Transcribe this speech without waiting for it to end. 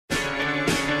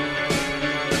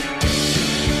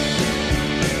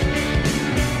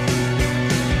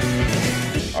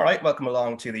Right, welcome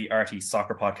along to the RT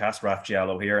Soccer Podcast. Raf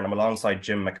Giallo here, and I'm alongside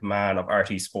Jim McMahon of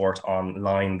RT Sport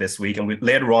Online this week. And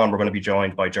later on, we're going to be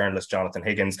joined by journalist Jonathan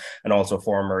Higgins and also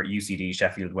former UCD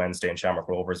Sheffield Wednesday and Shamrock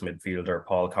Rovers midfielder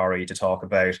Paul Corry to talk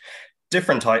about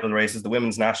different title races, the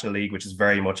Women's National League, which is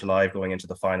very much alive going into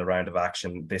the final round of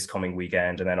action this coming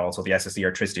weekend, and then also the SSE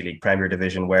Airtricity League Premier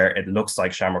Division, where it looks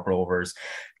like Shamrock Rovers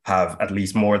have at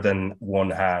least more than one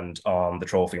hand on the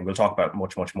trophy. And we'll talk about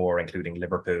much more, including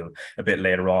Liverpool, a bit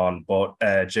later on. But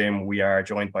Jim, we are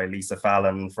joined by Lisa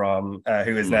Fallon from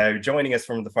who is now joining us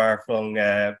from the far-flung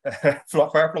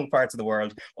parts of the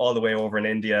world, all the way over in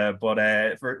India.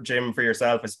 But for Jim, for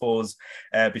yourself, I suppose,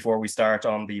 before we start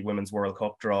on the Women's World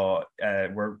Cup draw,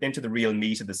 we're into the real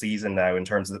meat of the season now in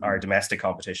terms of our domestic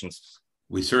competitions.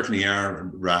 We certainly are,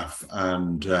 Raf,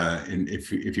 and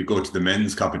if you go to the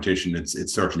men's competition,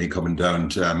 it's certainly coming down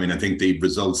to. I mean, I think the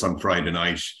results on Friday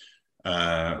night,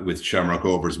 with Shamrock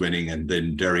Rovers winning and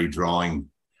then Derry drawing,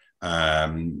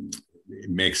 it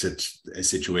makes it a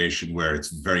situation where it's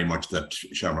very much that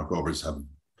Shamrock Rovers have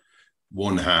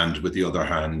one hand with the other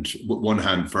hand, one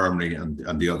hand firmly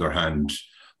and the other hand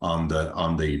on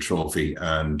the trophy.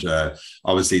 And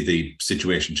obviously the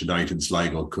situation tonight in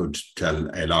Sligo could tell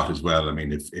a lot as well. I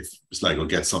mean, if Sligo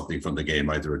gets something from the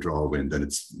game, either a draw or win, then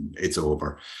it's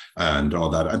over and all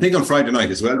that. I think on Friday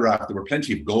night as well, Raf, there were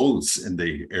plenty of goals in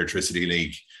the Airtricity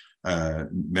League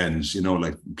men's,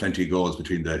 like plenty of goals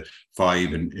between the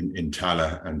 5 in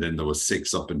Tala, and then there was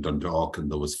 6 up in Dundalk,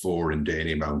 and there was 4 in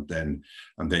Dannemount then,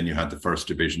 and then you had the first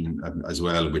division as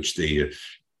well, which the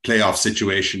playoff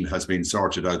situation has been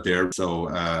sorted out there. So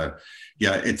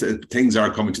things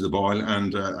are coming to the boil,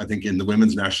 and I think in the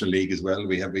Women's National League as well,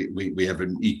 we have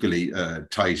an equally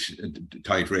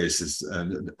tight races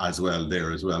as well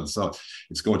there as well. So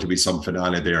it's going to be some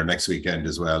finale there next weekend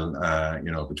as well.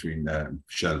 Between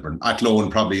Shelbourne,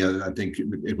 Athlone probably. I think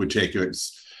it would take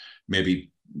us maybe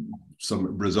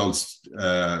some results,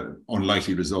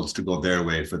 unlikely results, to go their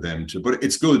way for them too. But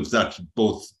it's good that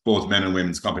both men and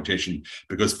women's competition,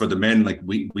 because for the men, like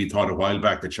we thought a while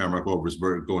back that Shamrock Rovers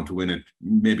were going to win it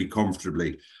maybe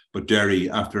comfortably, but Derry,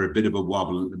 after a bit of a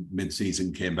wobble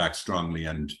mid-season, came back strongly,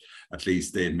 and at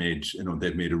least they've made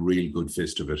a real good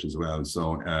fist of it as well.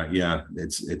 So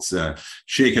it's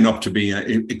shaken up to be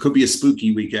it could be a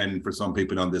spooky weekend for some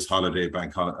people on this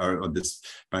bank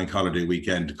holiday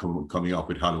weekend coming up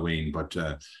with Halloween. But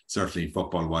certainly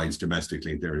football-wise,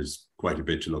 domestically, there is quite a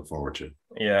bit to look forward to.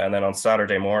 Yeah, and then on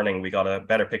Saturday morning, we got a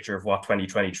better picture of what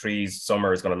 2023's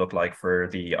summer is going to look like for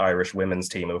the Irish women's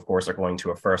team. And of course, they're going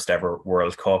to a first ever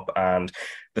World Cup. And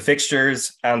the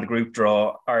fixtures and the group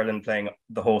draw, Ireland playing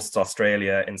the hosts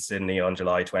Australia in Sydney on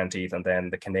July 20th, and then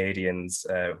the Canadians,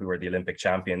 who are the Olympic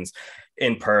champions,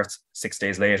 in Perth 6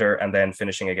 days later, and then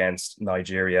finishing against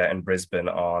Nigeria in Brisbane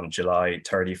on July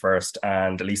 31st.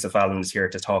 And Lisa Fallon is here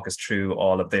to talk us through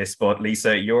all of this. But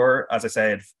Lisa, you're, as I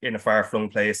said, in a far-flung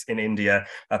place in India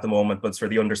at the moment, but it's for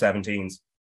the under-17s.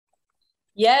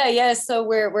 Yeah. So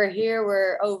we're here.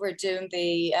 We're over doing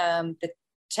the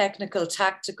technical,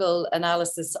 tactical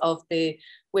analysis of the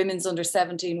Women's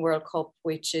Under-17 World Cup,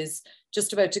 which is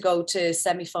just about to go to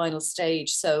semi-final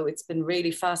stage. So it's been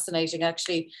really fascinating,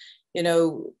 actually.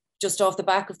 Just off the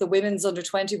back of the Women's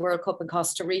Under-20 World Cup in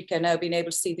Costa Rica, now being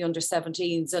able to see the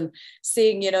Under-17s and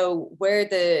seeing, where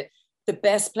the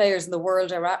best players in the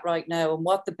world are at right now, and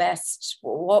what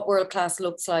world class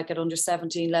looks like at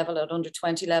under-17 level, at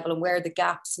under-20 level, and where are the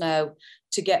gaps now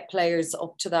to get players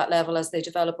up to that level as they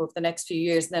develop over the next few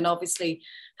years. And then obviously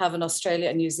having Australia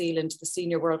and New Zealand, the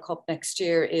Senior World Cup next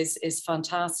year is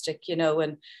fantastic,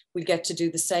 and we get to do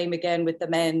the same again with the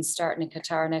men starting in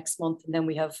Qatar next month. And then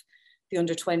we have the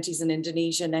under-20s in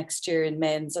Indonesia next year in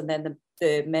men's, and then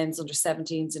the men's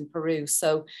under-17s in Peru.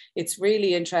 So it's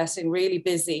really interesting, really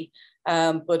busy.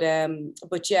 But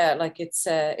yeah, like it's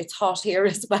hot here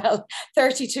as well,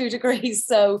 32 degrees.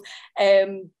 So,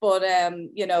 but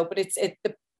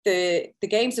the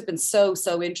games have been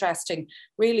so interesting,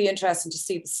 really interesting to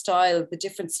see the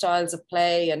different styles of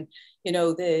play, and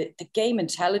the game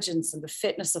intelligence and the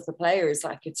fitness of the players.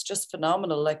 Like, it's just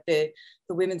phenomenal. Like the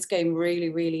women's game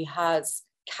really has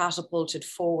catapulted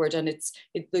forward, and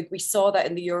like we saw that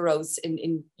in the Euros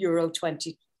in Euro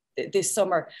 20 this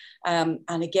summer, and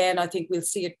again I think we'll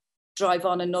see it drive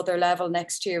on another level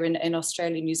next year in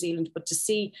Australia and New Zealand. But to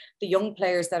see the young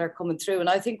players that are coming through, and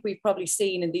I think we've probably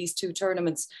seen in these two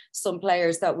tournaments some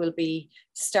players that will be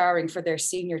starring for their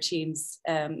senior teams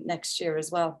next year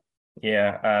as well.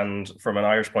 Yeah, and from an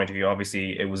Irish point of view,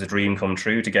 obviously it was a dream come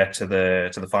true to get to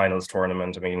the finals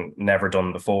tournament. I mean, never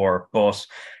done before. But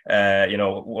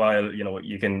while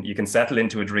you can settle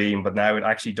into a dream, but now it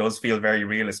actually does feel very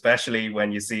real, especially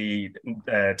when you see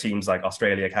teams like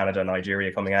Australia, Canada,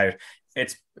 Nigeria coming out.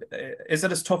 Is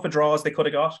it as tough a draw as they could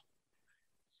have got?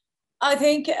 I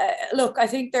think, I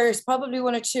think there's probably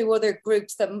one or two other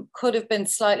groups that could have been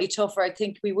slightly tougher. I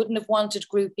think we wouldn't have wanted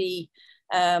Group E.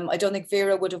 I don't think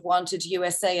Vera would have wanted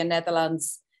USA and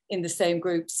Netherlands in the same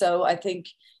group. So I think,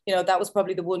 that was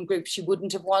probably the one group she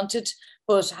wouldn't have wanted.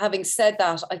 But having said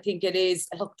that, I think it is,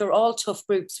 look, they're all tough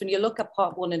groups. When you look at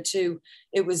pot 1 and 2,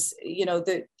 it was,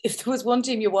 if there was one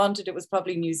team you wanted, it was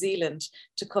probably New Zealand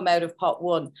to come out of pot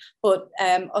 1. But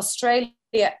Australia,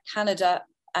 Canada,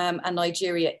 and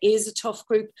Nigeria is a tough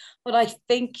group, but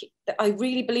I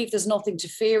really believe there's nothing to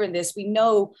fear in this. We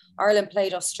know Ireland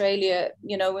played Australia,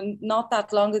 and not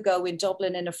that long ago in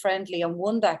Dublin in a friendly and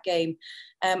won that game.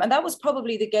 And that was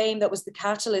probably the game that was the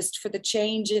catalyst for the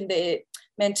change in the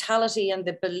mentality and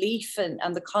the belief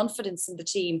and the confidence in the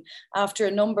team after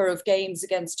a number of games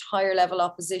against higher level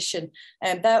opposition.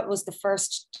 And that was the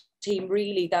first team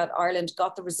really that Ireland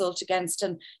got the result against.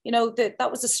 And,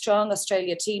 that was a strong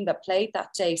Australia team that played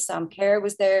that day. Sam Kerr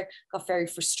was there, got very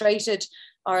frustrated.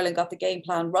 Ireland got the game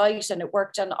plan right and it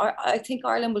worked. And I think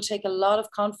Ireland will take a lot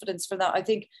of confidence from that. I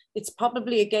think it's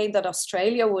probably a game that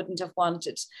Australia wouldn't have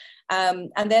wanted.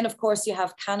 And then, of course, you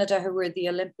have Canada, who were the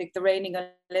reigning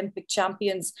Olympic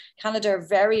champions. Canada, a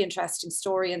very interesting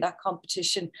story in that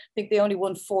competition. I think they only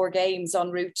won 4 games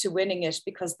en route to winning it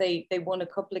because they won a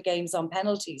couple of games on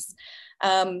penalties.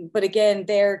 But again,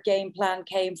 their game plan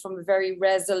came from a very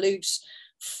resolute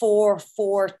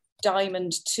 4-4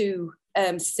 diamond 2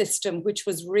 system, which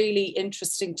was really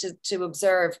interesting to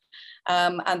observe.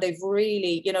 And they've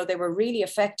really, they were really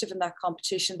effective in that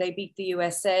competition. They beat the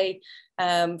USA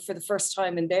for the first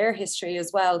time in their history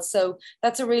as well. So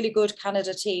that's a really good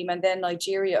Canada team. And then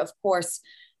Nigeria, of course,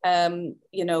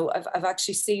 I've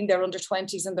actually seen their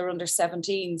under-20s and their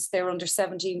under-17s. Their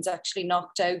under-17s actually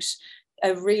knocked out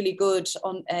a really good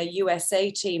USA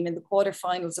team in the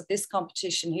quarterfinals of this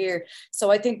competition here.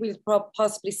 So I think we'll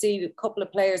possibly see a couple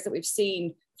of players that we've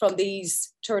seen from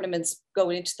these tournaments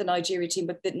going into the Nigeria team,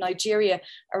 but the Nigeria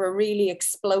are a really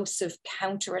explosive,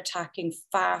 counter-attacking,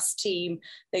 fast team.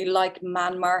 They like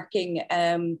man marking.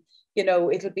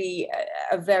 It'll be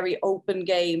a very open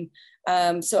game.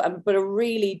 But a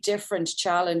really different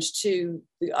challenge to,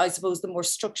 I suppose, the more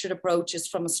structured approaches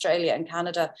from Australia and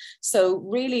Canada. So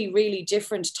really, really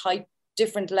different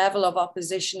level of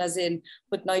opposition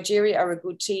but Nigeria are a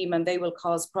good team and they will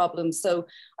cause problems. So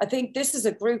I think this is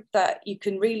a group that you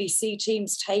can really see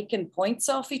teams taking points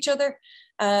off each other.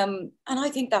 And I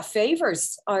think that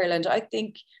favours Ireland. I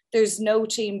think there's no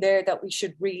team there that we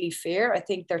should really fear. I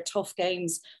think they're tough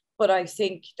games, but I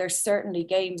think there's certainly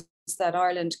games that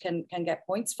Ireland can get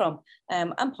points from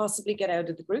and possibly get out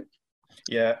of the group.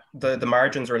 Yeah, the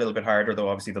margins are a little bit harder though,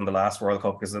 obviously, than the last World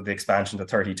Cup because of the expansion to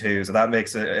 32. So that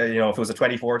makes it, if it was a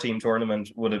 24-team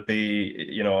tournament, would it be,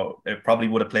 it probably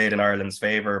would have played in Ireland's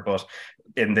favour. But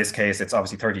in this case, it's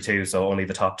obviously 32, so only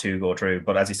the top 2 go through.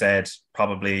 But as you said,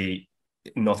 probably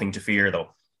nothing to fear though.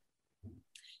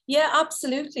 Yeah,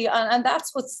 absolutely. And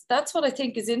that's what I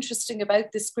think is interesting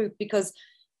about this group, because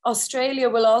Australia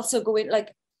will also go in,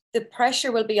 like the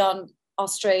pressure will be on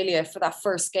Australia for that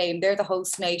first game. They're the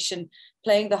host nation,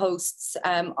 playing the hosts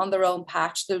on their own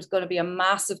patch. There's going to be a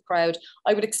massive crowd.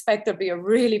 I would expect there'll be a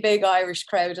really big Irish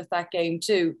crowd at that game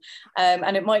too.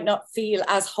 And it might not feel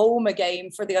as home a game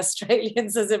for the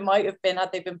Australians as it might have been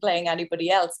had they been playing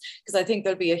anybody else, because I think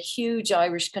there'll be a huge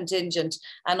Irish contingent,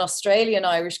 an Australian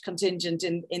Irish contingent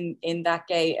in that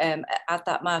game at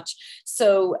that match.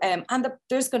 So,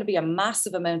 there's going to be a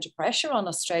massive amount of pressure on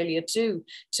Australia too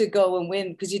to go and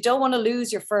win, because you don't want to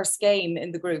lose your first game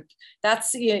in the group.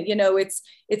 That's,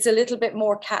 it's a little bit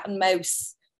more cat and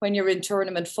mouse when you're in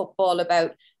tournament football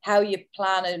about how you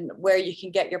plan and where you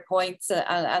can get your points,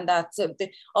 and that's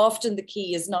often the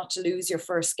key is not to lose your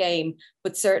first game,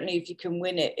 but certainly if you can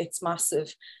win it, it's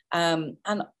massive. And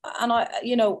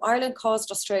Ireland caused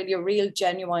Australia real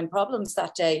genuine problems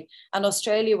that day, and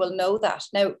Australia will know that.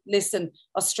 Now, listen,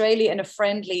 Australia in a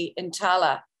friendly in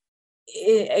Tala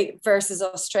versus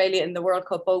Australia in the World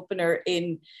Cup opener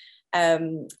in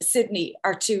Sydney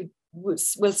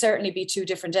will certainly be 2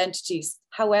 different entities.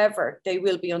 However, they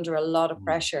will be under a lot of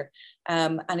pressure,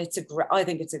 and I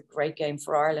think it's a great game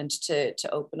for Ireland to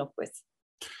open up with.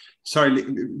 Sorry,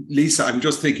 Lisa, I'm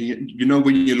just thinking,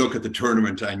 when you look at the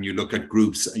tournament and you look at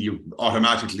groups, you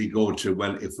automatically go to,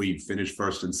 well, if we finish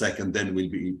first and second, then we'll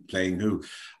be playing who.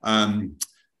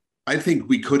 I think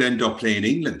we could end up playing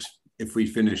England if we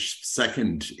finish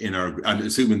second in our, and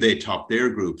assuming they top their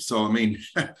group. So, I mean,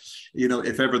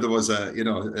 if ever there was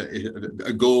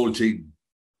a goal to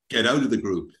get out of the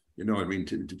group, I mean,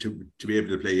 to be able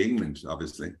to play England,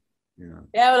 obviously.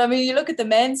 Yeah, well, I mean, you look at the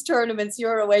men's tournaments,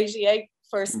 Euro 88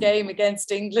 first game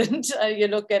against England, you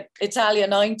look at Italia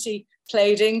 90,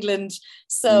 played England.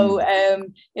 So,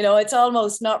 it's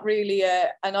almost not really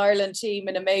an Ireland team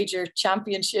in a major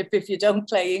championship if you don't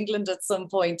play England at some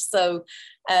point. So,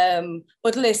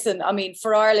 but listen, I mean,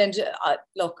 for Ireland,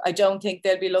 look, I don't think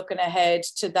they'll be looking ahead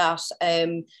to that.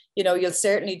 You'll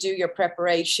certainly do your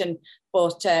preparation,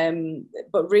 but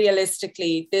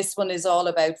realistically, this one is all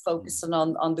about focusing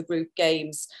on the group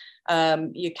games.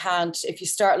 You can't, if you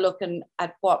start looking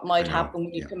at what might happen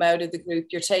when you come out of the group,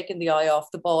 you're taking the eye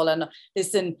off the ball. And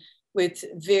listen, with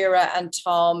Vera and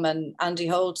Tom and Andy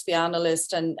Holt, the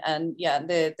analyst, and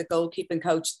the goalkeeping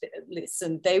coach,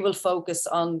 listen, they will focus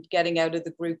on getting out of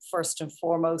the group first and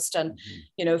foremost. And,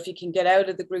 if you can get out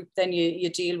of the group, then you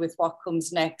deal with what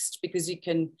comes next, because you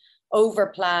can over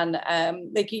plan.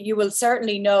 You will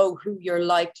certainly know who you're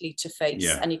likely to face,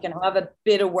 and you can have a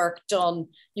bit of work done.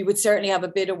 You would certainly have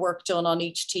a bit of work done on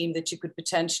each team that you could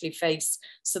potentially face,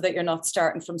 so that you're not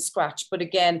starting from scratch. But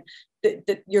again,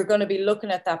 you're going to be looking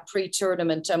at that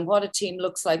pre-tournament, and what a team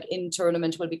looks like in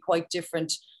tournament will be quite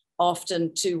different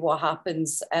often to what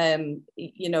happens in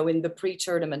the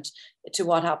pre-tournament to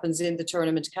what happens in the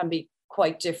tournament. Can be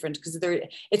quite different, because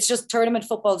it's just tournament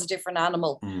football is a different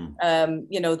animal.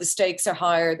 The stakes are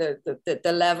higher,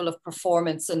 the level of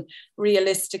performance, and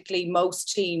realistically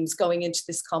most teams going into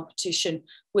this competition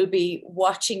will be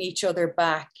watching each other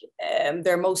back.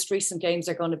 Their most recent games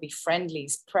are going to be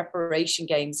friendlies, preparation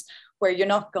games, where you're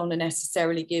not going to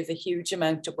necessarily give a huge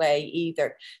amount away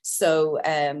either. So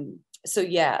no,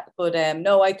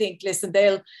 I think, listen,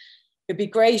 it'd be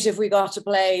great if we got to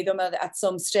play them at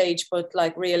some stage, but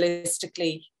like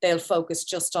realistically, they'll focus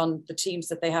just on the teams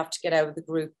that they have to get out of the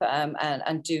group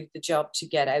and do the job to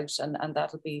get out. And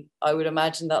that'll be, I would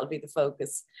imagine that'll be the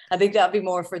focus. I think that'll be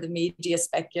more for the media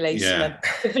speculation and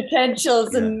the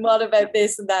potentials and what about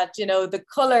this and that, the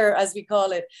colour, as we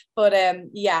call it. But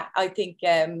I think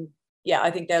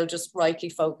they'll just rightly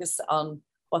focus on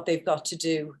what they've got to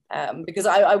do, because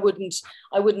I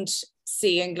wouldn't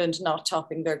see England not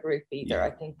topping their group either.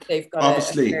 I think they've got a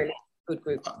fairly good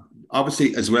group.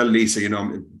 Obviously, as well, Lisa,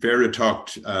 Vera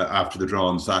talked after the draw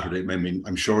on Saturday. I mean,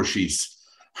 I'm sure she's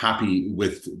happy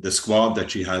with the squad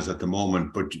that she has at the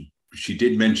moment, but she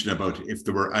did mention about if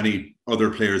there were any other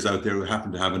players out there who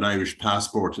happen to have an Irish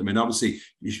passport. I mean, obviously,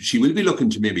 she will be looking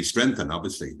to maybe strengthen,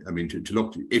 obviously. I mean, to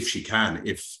look if she can,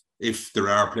 if there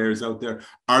are players out there.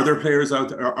 Are there players out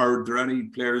there? Are there any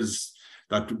players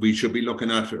that we should be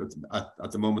looking at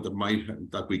the moment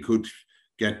that we could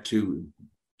get to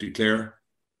declare?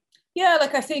 Yeah,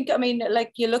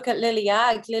 you look at Lily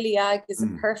Agg. Lily Agg is a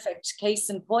perfect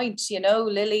case in point.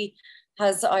 Lily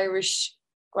has Irish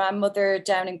grandmother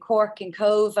down in Cork in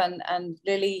Cove, and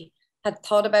Lily had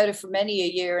thought about it for many a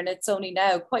year, and it's only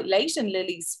now quite late in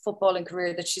Lily's footballing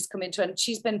career that she's come into, and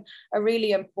she's been a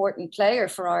really important player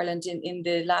for Ireland in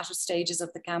the latter stages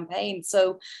of the campaign.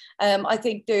 So I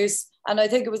think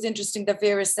it was interesting that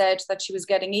Vera said that she was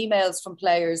getting emails from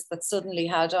players that suddenly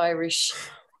had Irish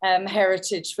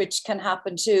heritage, which can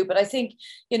happen too. But I think,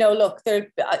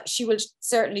 she will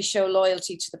certainly show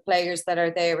loyalty to the players that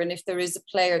are there, and if there is a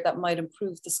player that might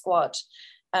improve the squad,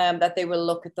 that they will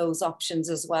look at those options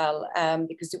as well,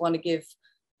 because you want to give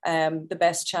the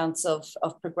best chance of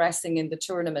progressing in the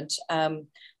tournament. I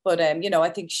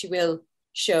think she will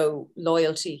show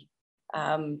loyalty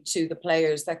to the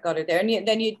players that got her there. And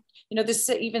then there's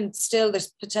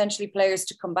potentially players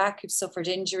to come back who've suffered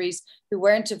injuries, who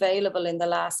weren't available in the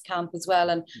last camp as well,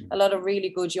 and a lot of really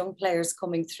good young players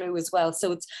coming through as well.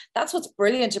 So that's what's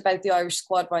brilliant about the Irish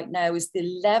squad right now, is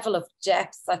the level of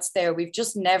depth that's there. We've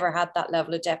just never had that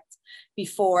level of depth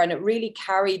before, and it really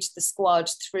carried the squad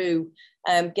through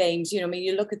games. You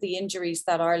look at the injuries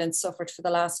that Ireland suffered for the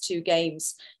last two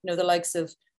games, the likes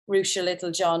of Rusha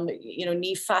Littlejohn,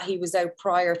 Niamh Fahey was out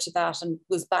prior to that and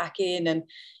was back in, and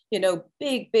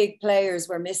big players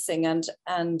were missing, and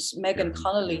Megan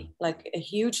Connolly, like a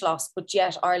huge loss, but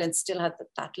yet Ireland still had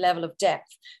that level of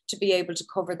depth to be able to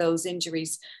cover those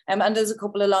injuries. And there's a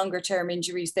couple of longer term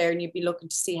injuries there, and you'd be looking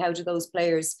to see how do those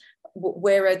players,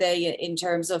 where are they in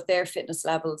terms of their fitness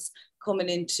levels coming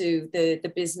into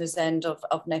the business end of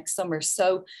next summer.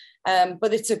 So,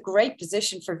 but it's a great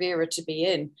position for Vera to be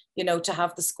in, to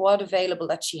have the squad available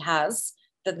that she has,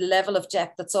 the level of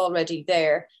depth that's already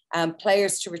there,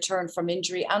 players to return from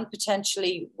injury, and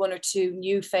potentially one or two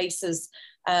new faces.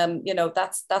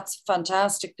 That's a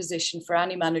fantastic position for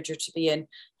any manager to be in.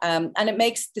 And it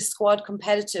makes the squad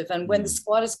competitive. And when the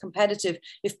squad is competitive,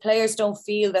 if players don't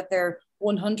feel that they're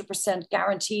 100%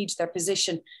 guaranteed their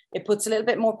position, it puts a little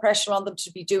bit more pressure on them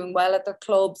to be doing well at their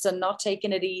clubs and not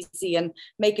taking it easy and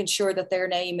making sure that their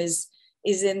name is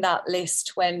in that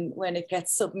list when it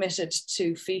gets submitted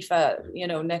to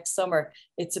FIFA, next summer.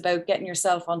 It's about getting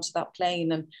yourself onto that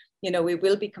plane, and we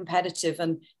will be competitive,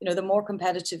 and the more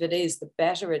competitive it is, the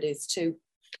better it is too.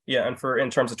 Yeah, and in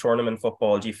terms of tournament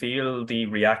football, do you feel the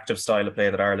reactive style of play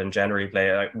that Ireland generally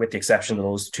play, with the exception of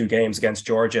those 2 games against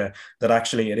Georgia, that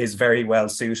actually it is very well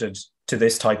suited to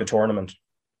this type of tournament?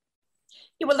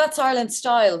 Yeah, well, that's Ireland's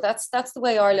style. That's the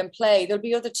way Ireland play. There'll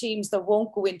be other teams that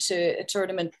won't go into a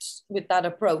tournament with that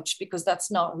approach because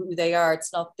that's not who they are.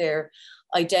 It's not their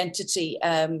identity.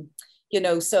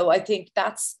 So I think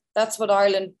that's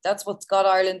what's got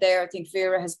Ireland there. I think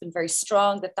Vera has been very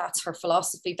strong, that's her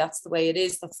philosophy. That's the way it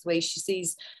is. That's the way she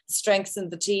sees the strengths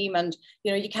in the team. And,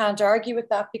 you can't argue with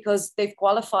that because they've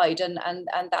qualified and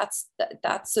that's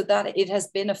so that it has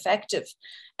been effective.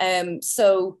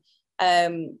 So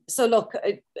look,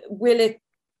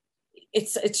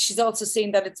 she's also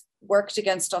seen that it's worked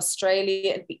against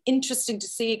Australia. It'd be interesting to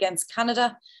see against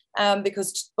Canada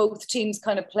because both teams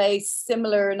kind of play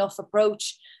similar enough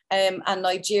approach. And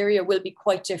Nigeria will be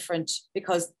quite different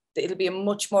because it'll be a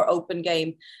much more open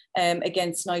game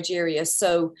against Nigeria.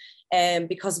 So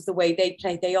because of the way they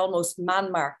play, they almost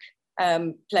man-mark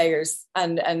players.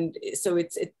 And so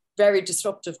it's very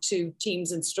disruptive to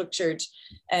teams and structured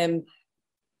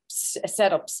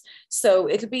setups. So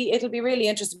it'll be really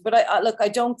interesting. But I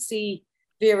don't see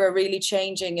Vera really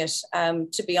changing it,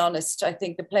 to be honest. I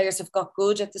think the players have got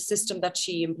good at the system that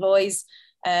she employs.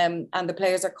 And the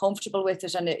players are comfortable with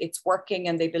it and it's working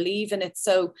and they believe in it.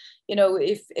 So,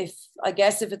 if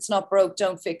it's not broke,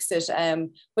 don't fix it.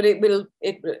 But it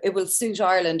will suit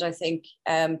Ireland, I think,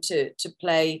 to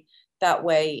play that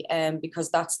way,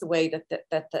 because that's the way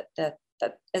that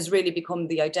has really become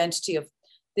the identity of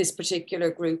this particular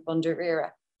group under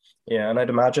Vera. Yeah, and I'd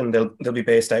imagine they'll be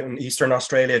based out in Eastern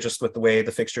Australia just with the way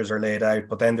the fixtures are laid out.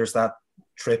 But then there's that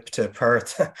trip to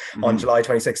Perth on July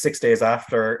 26th, 6 days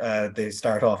after they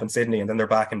start off in Sydney, and then they're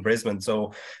back in Brisbane.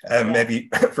 So maybe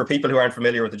for people who aren't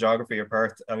familiar with the geography of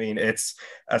Perth, I mean, it's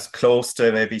as close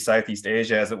to maybe Southeast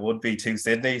Asia as it would be to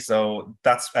Sydney. So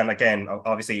and again,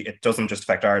 obviously it doesn't just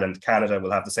affect Ireland. Canada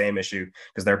will have the same issue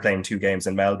because they're playing 2 games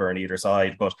in Melbourne either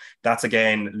side. But that's,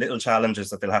 again, little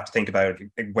challenges that they'll have to think about,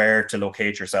 where to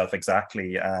locate yourself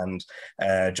exactly, and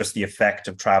just the effect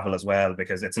of travel as well,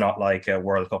 because it's not like a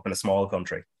World Cup in a small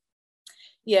country.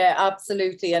 Yeah,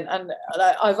 absolutely. And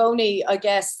I've only, I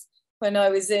guess, when I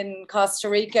was in Costa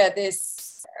Rica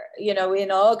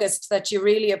in August, that you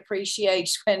really appreciate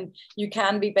when you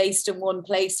can be based in one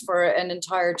place for an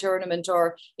entire tournament,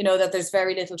 or, that there's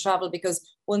very little travel, because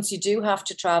once you do have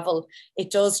to travel,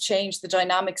 it does change the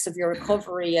dynamics of your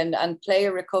recovery and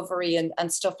player recovery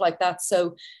and stuff like that.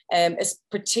 So it's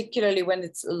particularly when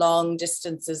it's long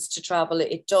distances to travel,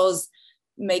 it does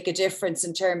make a difference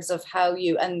in terms of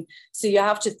and so you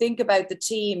have to think about the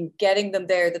team, getting them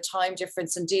there, the time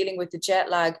difference, and dealing with the jet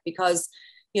lag, because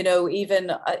even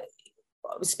I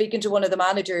was speaking to one of the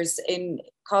managers in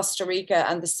Costa Rica,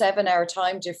 and the 7-hour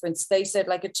time difference, they said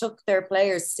it took their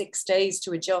players 6 days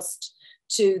to adjust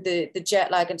to the jet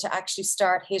lag and to actually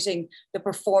start hitting the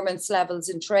performance levels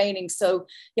in training. So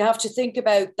you have to think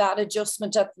about that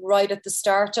adjustment right at the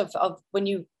start of when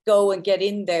you go and get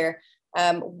in there.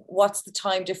 What's the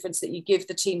time difference that you give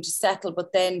the team to settle,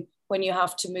 but then when you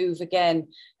have to move again,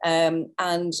 and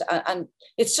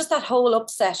it's just that whole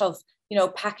upset of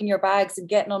packing your bags and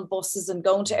getting on buses and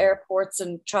going to airports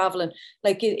and traveling.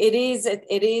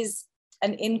 It is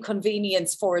an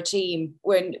inconvenience for a team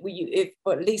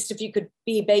but at least if you could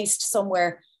be based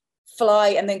somewhere, fly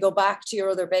and then go back to your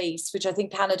other base, which I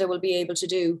think Canada will be able to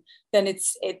do, then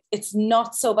it's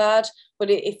not so bad. But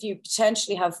if you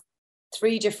potentially have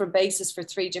 3 different bases for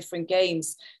 3 different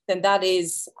games, then that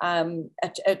is a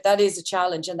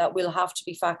challenge, and that will have to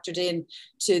be factored in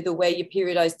to the way you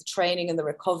periodize the training and the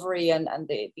recovery and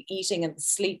the eating and the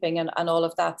sleeping and all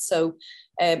of that. So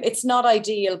it's not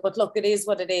ideal, but look, it is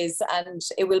what it is, and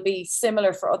it will be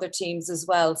similar for other teams as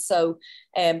well. So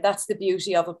that's the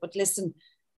beauty of it. But listen,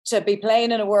 to be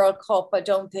playing in a World Cup, I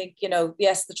don't think,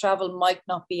 yes, the travel might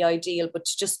not be ideal, but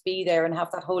to just be there and have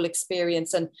that whole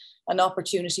experience and an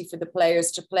opportunity for the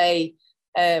players to play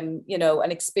you know,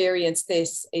 and experience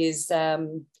this is,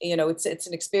 you know, it's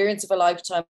an experience of a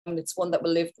lifetime, and it's one that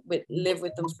will live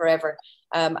with them forever.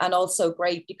 And also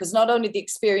great because not only the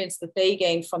experience that they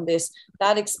gain from this,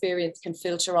 that experience can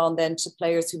filter on then to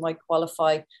players who might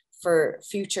qualify for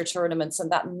future tournaments,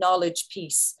 and that knowledge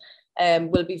piece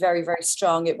will be very, very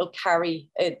strong. It will carry,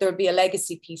 there'll be a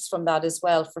legacy piece from that as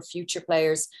well for future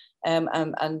players and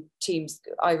teams,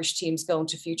 Irish teams going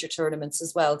to future tournaments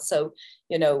as well. So,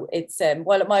 you know, it's,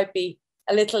 while it might be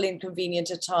a little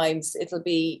inconvenient at times, it'll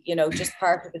be, you know, just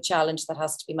part of the challenge that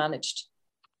has to be managed.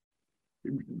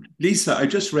 Lisa, I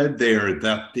just read there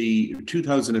that the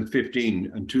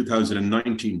 2015 and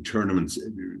 2019 tournaments,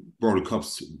 World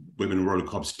Cups, Women World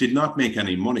Cups, did not make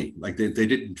any money. Like they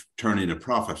didn't turn in a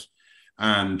profit.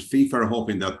 And FIFA are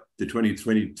hoping that the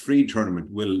 2023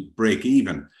 tournament will break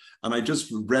even. And I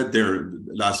just read there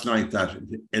last night that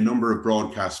a number of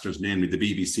broadcasters, namely the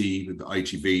BBC, the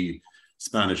ITV,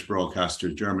 Spanish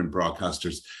broadcasters, German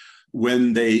broadcasters,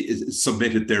 when they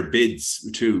submitted their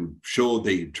bids to show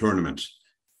the tournament,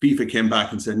 FIFA came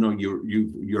back and said, no,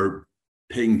 you're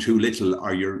paying too little,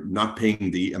 or you're not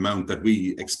paying the amount that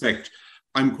we expect.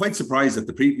 I'm quite surprised that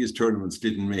the previous tournaments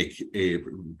didn't make a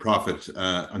profit,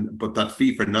 but that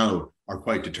FIFA now are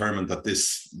quite determined that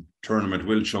this tournament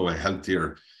will show a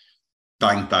healthier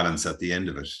bank balance at the end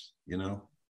of it, you know?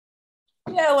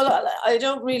 Yeah, well, I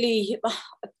don't really...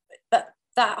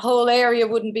 That whole area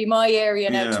wouldn't be my area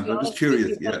now. Yeah, to be I'm honest just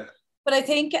curious. with you. Yeah, but I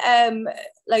think,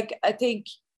 I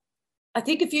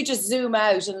think if you just zoom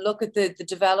out and look at the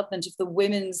development of the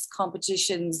women's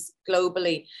competitions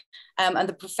globally, and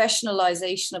the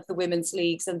professionalization of the women's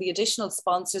leagues and the additional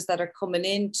sponsors that are coming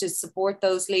in to support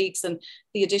those leagues and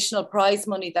the additional prize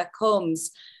money that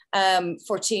comes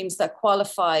for teams that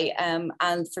qualify and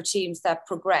for teams that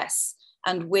progress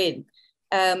and win.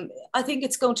 I think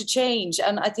it's going to change,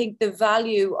 and I think the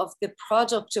value of the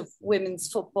product of women's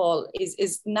football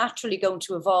is naturally going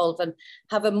to evolve and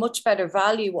have a much better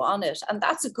value on it, and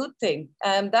that's a good thing.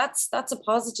 That's a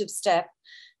positive step,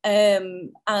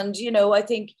 and you know, I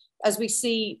think as we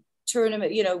see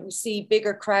tournament, you know, we see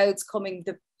bigger crowds coming.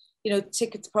 The, you know,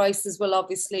 tickets prices will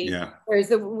obviously. yeah. Whereas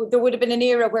there would have been an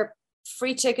era where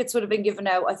free tickets would have been given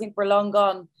out. I think we're long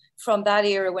gone from that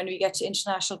era when we get to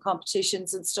international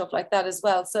competitions and stuff like that as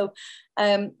well. So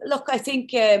look, I think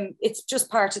it's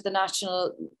just part of the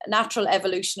natural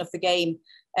evolution of the game,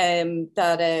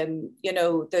 that you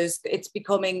know, it's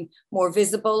becoming more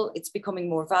visible, it's becoming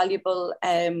more valuable,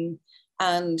 and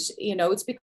you know, it's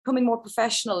becoming more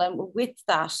professional, and with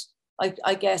that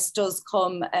I guess does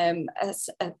come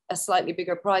a slightly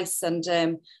bigger price, and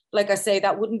like I say,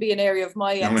 that wouldn't be an area of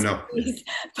my expertise.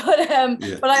 But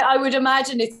I would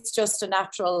imagine it's just a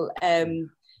natural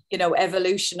you know,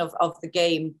 evolution of the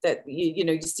game, that you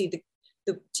know, you see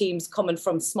the teams coming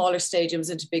from smaller stadiums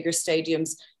into bigger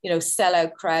stadiums, you know,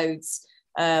 sellout crowds,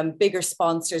 bigger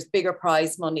sponsors, bigger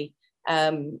prize money.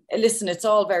 Listen, it's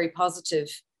all very positive,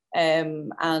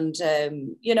 and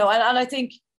you know, and I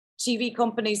think TV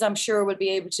companies, I'm sure, will be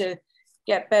able to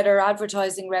get better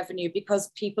advertising revenue because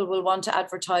people will want to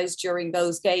advertise during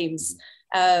those games,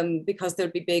 because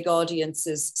there'll be big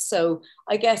audiences. So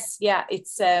I guess, yeah,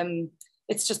 it's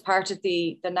just part of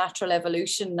the natural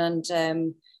evolution. And,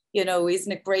 you know,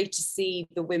 isn't it great to see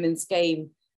the women's game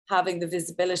having the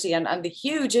visibility and the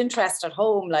huge interest at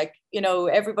home? Like, you know,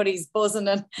 everybody's buzzing,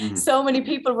 and so many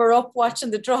people were up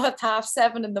watching the draw at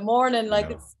 7:30 in the morning.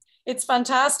 Like, it's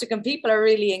fantastic, and people are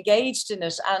really engaged in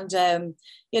it. And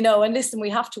you know, and listen, we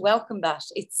have to welcome that.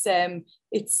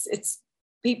 It's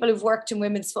people who've worked in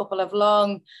women's football have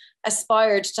long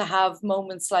aspired to have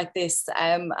moments like this,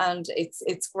 and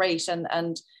it's great.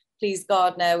 And please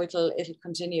God, now it'll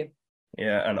continue.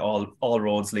 Yeah, and all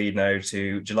roads lead now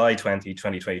to July 20,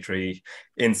 2023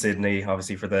 in Sydney,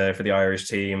 obviously for the Irish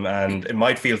team. And it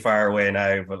might feel far away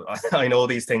now, but I know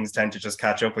these things tend to just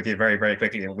catch up with you very, very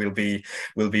quickly, and we'll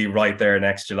be right there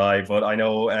next July. But I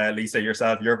know, Lisa,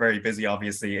 yourself, you're very busy,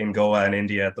 obviously, in Goa and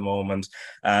India at the moment,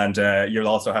 and you'll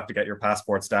also have to get your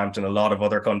passport stamped in a lot of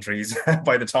other countries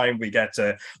by the time we get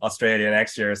to Australia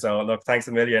next year. So look, thanks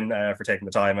a million for taking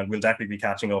the time, and we'll definitely be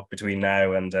catching up between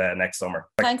now and next summer.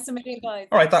 Thanks a million, guys.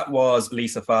 All right, that was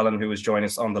Lisa Fallon, who was joining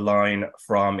us on the line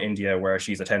from India, where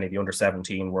she's attending the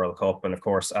Under-17 World Cup. And of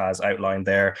course, as outlined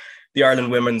there, the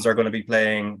Ireland women's are going to be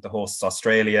playing the hosts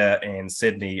Australia in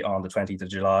Sydney on the 20th of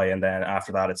July. And then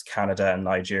after that, it's Canada and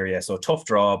Nigeria. So a tough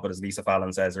draw, but as Lisa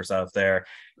Fallon says herself there,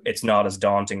 it's not as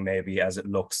daunting maybe as it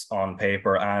looks on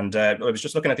paper. And I was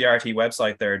just looking at the RT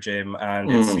website there, Jim, and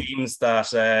it seems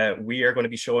that we are going to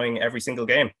be showing every single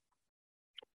game.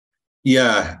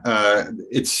 Yeah,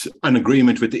 it's an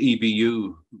agreement with the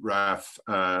EBU, Raf,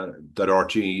 that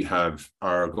RT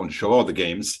are going to show all the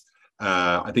games.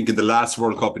 I think in the last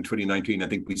World Cup in 2019, I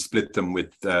think we split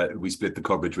the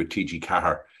coverage with TG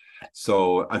Cahir.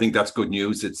 So I think that's good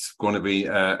news. It's going to be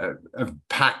a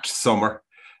packed summer.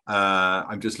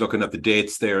 I'm just looking at the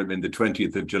dates there. In the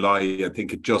 20th of July, I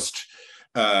think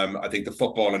I think the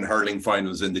football and hurling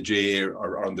finals in the GAA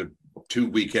are on the 2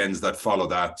 weekends that follow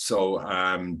that. So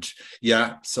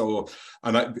yeah, so,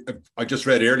 and I just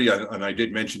read earlier, and I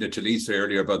did mention it to Lisa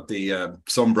earlier, about the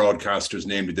some broadcasters,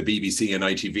 namely the BBC and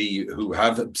ITV, who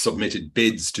have submitted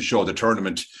bids to show the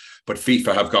tournament, but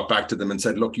FIFA have got back to them and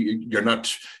said, look,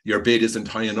 your bid isn't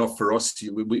high enough for us.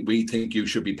 We think you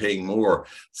should be paying more.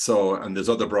 So, and there's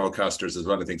other broadcasters as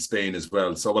well, I think Spain as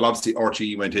well. So, well, obviously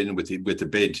RTE went in with the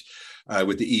bid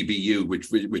with the EBU,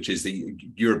 which is the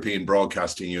European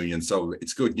Broadcasting Union. So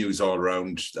it's good news all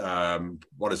around.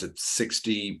 What is it,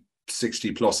 60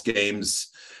 plus games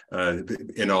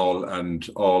in all, and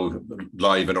all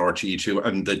live in RTE2.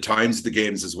 And the times of the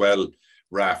games as well,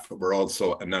 Raf, were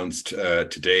also announced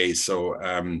today. So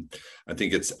I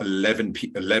think it's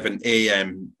 11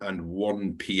 a.m. and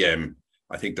 1 p.m.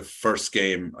 I think the first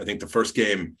game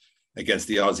against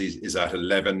the Aussies is at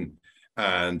 11,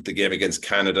 and the game against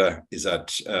Canada is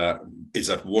at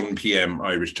 1 p.m.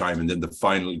 Irish time, and then the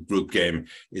final group game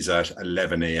is at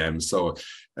 11 a.m. So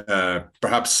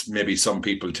perhaps maybe some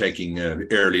people taking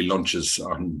early lunches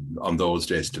on those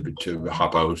days to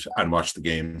hop out and watch the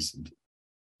games.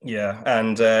 Yeah,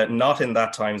 and not in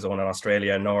that time zone in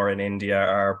Australia nor in India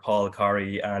are Paul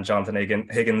Corry and Jonathan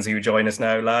Higgins, who join us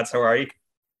now. Lads, how are you?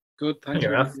 Good, thank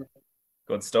you.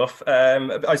 Good stuff.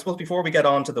 I suppose before we get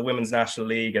on to the Women's National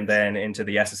League and then into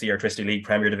the SSE Airtricity League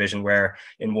Premier Division, where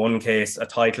in one case a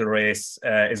title race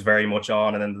is very much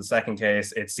on, and in the second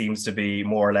case it seems to be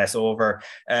more or less over.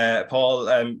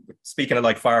 Paul, speaking of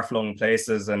like far-flung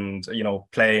places and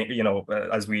playing,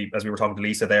 as we were talking to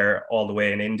Lisa there, all the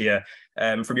way in India.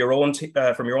 From your own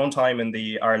time in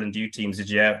the Ireland youth teams, did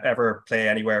you ever play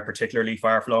anywhere particularly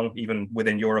far-flung, even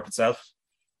within Europe itself?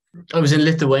 I was in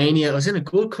Lithuania. I was in a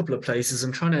good couple of places.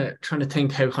 I'm trying to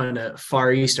think how kind of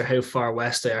far east or how far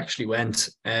west I actually went.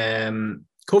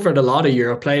 Covered a lot of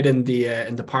Europe. Played in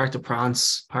the Parc de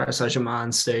France, Paris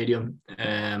Saint-Germain Stadium.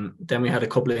 Then we had a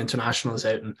couple of internationals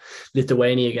out in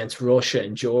Lithuania against Russia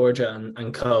and Georgia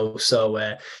and co. So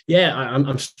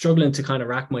I'm struggling to kind of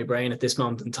rack my brain at this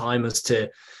moment in time as to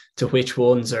which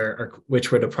ones or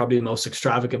which were the probably most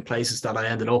extravagant places that I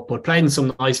ended up, but played in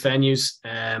some nice venues,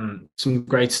 some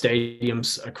great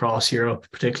stadiums across Europe,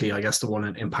 particularly I guess the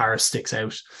one in Paris sticks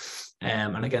out,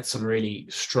 and against some really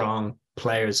strong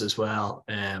players as well.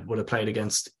 Would have played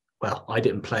against, well, I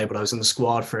didn't play, but I was in the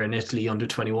squad for an Italy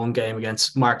under-21 game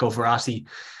against Marco Verratti.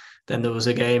 Then there was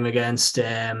a game against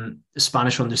the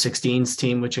Spanish under-16s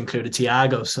team, which included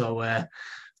Thiago. So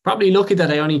probably lucky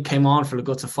that I only came on for the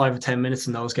guts of 5 or 10 minutes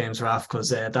in those games, Raf, because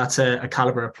that's a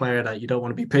caliber of player that you don't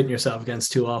want to be pitting yourself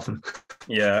against too often.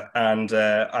 Yeah, and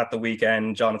at the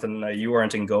weekend, Jonathan, you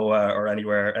weren't in Goa or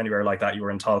anywhere like that. You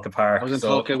were in Talca Park. I was in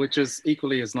Talca, which is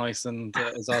equally as nice and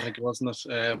exotic, wasn't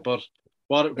it? But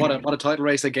what a title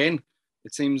race again.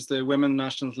 It seems the Women's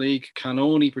National League can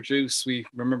only produce. We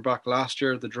remember back last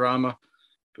year, the drama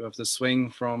of the swing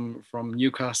from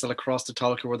Newcastle across to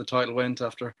Talca, where the title went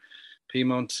after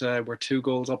Piedmont were 2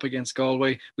 goals up against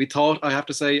Galway. We thought, I have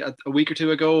to say, a week or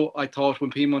two ago, I thought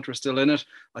when Piedmont were still in it,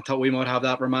 I thought we might have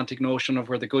that romantic notion of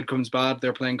where the good comes bad.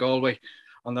 They're playing Galway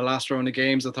on the last round of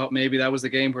games. I thought maybe that was the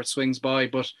game where it swings by,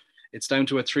 but it's down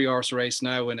to a 3-horse race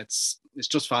now, and it's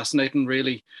just fascinating,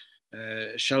 really.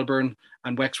 Shelburne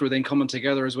and Wexford then coming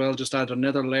together as well, just add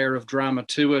another layer of drama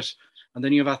to it. And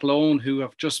then you have Athlone, who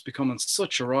have just become on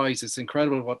such a rise. It's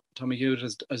incredible what Tommy Hewitt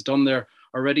has done there,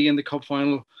 already in the cup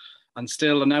final, and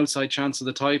still an outside chance of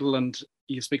the title. And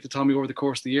you speak to Tommy over the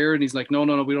course of the year, and he's like, no,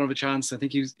 we don't have a chance. I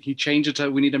think he changed it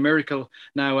to, we need a miracle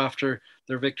now after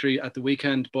their victory at the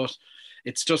weekend. But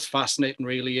it's just fascinating,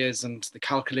 really is. And the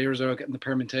calculators are getting the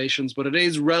permutations, but it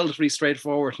is relatively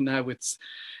straightforward now. It's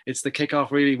the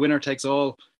kickoff, really, winner takes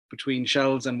all between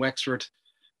Shells and Wexford.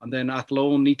 And then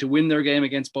Athlone need to win their game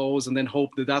against Bows and then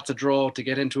hope that that's a draw to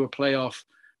get into a playoff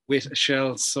with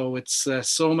Shells. So it's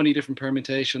so many different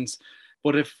permutations.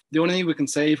 But if the only thing we can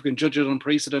say, if we can judge it on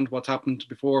precedent, what's happened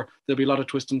before, there'll be a lot of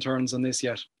twists and turns on this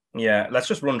yet. Yeah, let's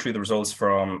just run through the results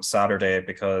from Saturday,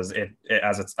 because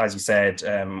as you said,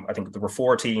 I think there were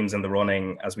 4 teams in the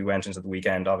running as we went into the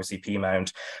weekend. Obviously,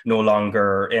 Peamount no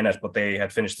longer in it, but they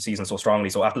had finished the season so strongly.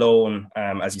 So Athlone,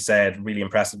 as you said, really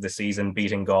impressive this season,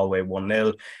 beating Galway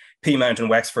 1-0. Peamount and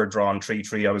Wexford drawn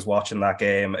 3-3. I was watching that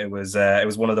game. It was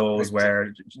one of those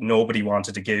where nobody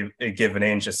wanted to give an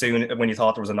inch. As soon when you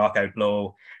thought there was a knockout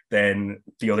blow, then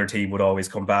the other team would always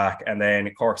come back. And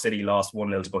then Cork City lost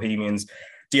 1-0 to Bohemians.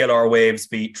 DLR Waves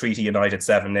beat Treaty United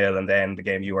 7-0, and then the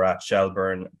game you were at,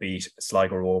 Shelbourne, beat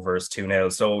Sligo Rovers 2-0.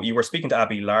 So you were speaking to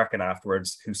Abby Larkin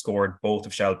afterwards, who scored both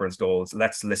of Shelbourne's goals.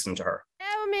 Let's listen to her. Yeah,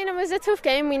 I mean, it was a tough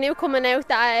game. We knew coming out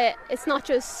that it's not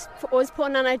just us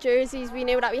putting on our jerseys. We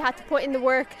knew that we had to put in the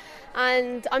work,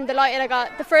 and I'm delighted I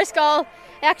got the first goal.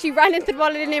 I actually ran into the ball.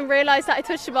 I didn't even realise that I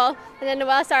touched the ball, and then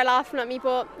Noel started laughing at me.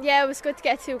 But yeah, it was good to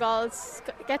get 2 goals.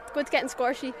 Good to get in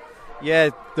score sheet.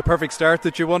 Yeah, the perfect start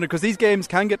that you wanted, because these games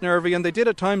can get nervy, and they did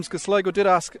at times, because Sligo did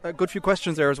ask a good few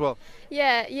questions there as well.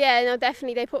 Yeah, no,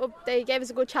 definitely. They gave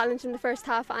us a good challenge in the first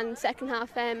half and second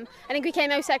half. I think we came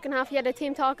out second half. We had a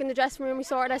team talk in the dressing room. We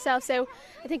sorted ourselves out.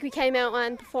 I think we came out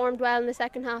and performed well in the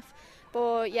second half.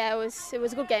 But yeah, it was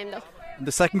a good game though.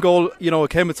 The second goal, it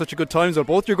came at such a good time. So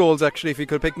both your goals, actually, if you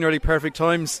could pick nearly perfect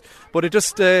times. But it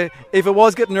just, if it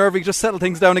was getting nervy, just settle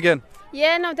things down again.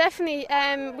 Yeah, no, definitely.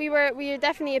 We were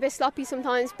definitely a bit sloppy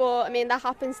sometimes, but I mean that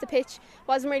happens. The pitch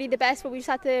wasn't really the best, but we just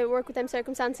had to work with them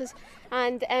circumstances.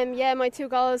 And my 2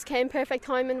 goals came perfect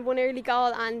time and 1 early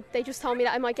goal, and they just told me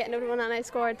that I might get another one, and I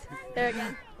scored there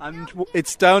again. And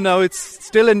it's down now. It's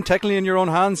still technically in your own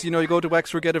hands. You go to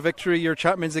Wexford, get a victory, you're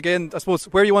champions again. I suppose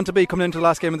where you want to be coming into the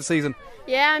last game of the season.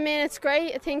 Yeah, I mean it's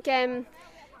great. I think when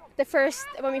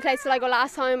we played Sligo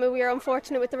last time, we were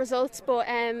unfortunate with the results, but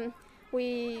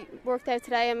we worked out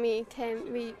today and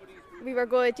we were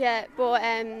good, yeah. But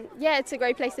it's a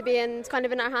great place to be, and it's kind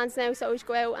of in our hands now, so we should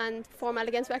go out and perform well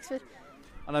against Wexford.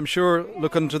 And I'm sure,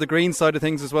 looking to the green side of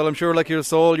things as well, I'm sure like your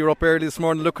soul, you're up early this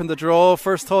morning looking to draw.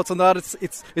 First thoughts on that?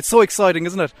 It's so exciting,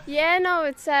 isn't it? Yeah, no,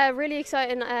 it's really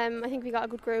exciting. I think we got a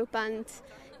good group, and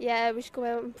yeah, we should go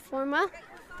out and perform well.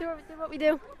 Do what we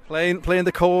do. Playing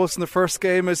the coast in the first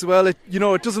game as well. It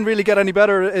doesn't really get any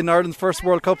better in Ireland's first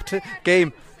World Cup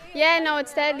game. Yeah, no,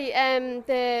 it's deadly.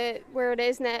 Where it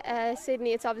is now,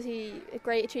 Sydney, it's obviously a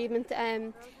great achievement,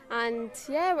 and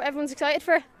yeah, everyone's excited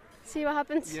for it. See what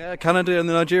happens. Yeah, Canada and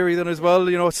Nigeria then as well.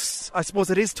 I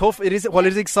suppose it is tough. It is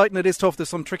exciting. It is tough. There's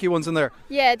some tricky ones in there.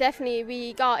 Yeah,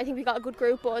 definitely. I think we got a good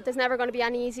group, but there's never going to be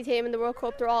any easy team in the World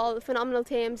Cup. They're all phenomenal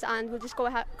teams, and we'll just go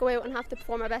out and have to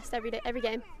perform our best every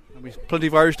game. And we've plenty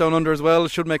of Irish down under as well.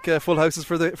 Should make full houses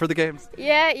for the games.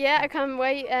 Yeah, I can't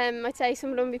wait. I'd say some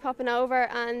of them will be popping over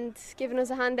and giving us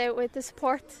a hand out with the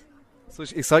support. So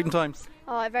exciting times.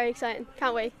 Oh, very exciting.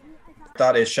 Can't wait.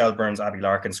 That is Shelbourne's Abby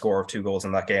Larkin, score of 2 goals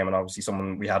in that game, and obviously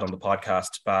someone we had on the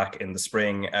podcast back in the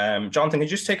spring. Jonathan, could you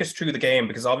just take us through the game,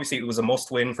 because obviously it was a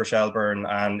must-win for Shelbourne,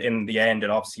 and in the end it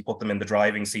obviously put them in the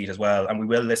driving seat as well. And we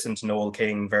will listen to Noel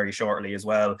King very shortly as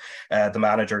well, the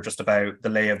manager, just about the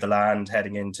lay of the land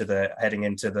heading into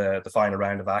the final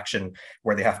round of action,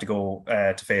 where they have to go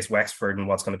to face Wexford in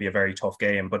what's going to be a very tough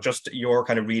game. But just your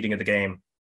kind of reading of the game.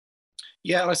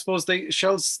 Yeah, I suppose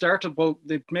Shells started, well,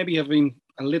 they maybe have been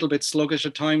a little bit sluggish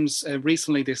at times.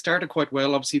 Recently, they started quite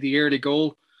well. Obviously, the early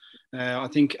goal. I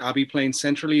think Abby playing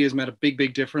centrally has made a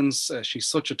big difference. She's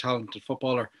such a talented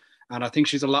footballer, and I think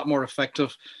she's a lot more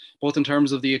effective, both in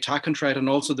terms of the attacking threat and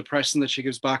also the pressing that she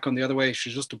gives back on the other way.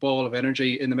 She's just a ball of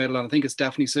energy in the middle, and I think it's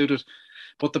definitely suited.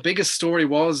 But the biggest story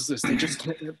was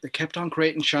they kept on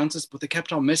creating chances, but they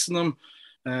kept on missing them.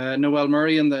 Noelle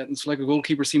Murray and the Sligo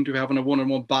goalkeeper seemed to be having a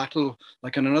one-on-one battle.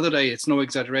 Like on another day, it's no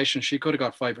exaggeration, she could have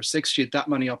got 5 or 6. She had that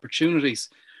many opportunities.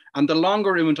 And the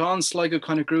longer it went on, Sligo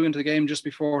kind of grew into the game just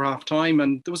before half time.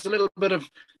 And there was a little bit of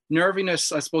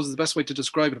nerviness, I suppose is the best way to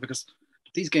describe it, because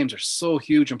these games are so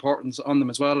huge importance on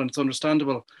them as well. And it's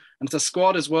understandable. And it's a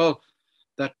squad as well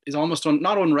that is almost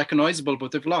not unrecognisable,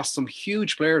 but they've lost some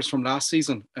huge players from last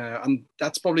season. And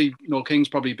that's probably Noel King's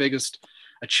probably biggest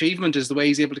achievement, is the way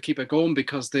he's able to keep it going,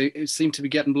 because they seem to be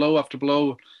getting blow after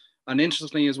blow. And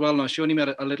interestingly as well, now she only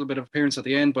made a little bit of appearance at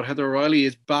the end, but Heather O'Reilly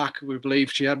is back. We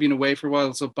believe she had been away for a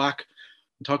while, so back.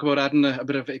 And talk about adding a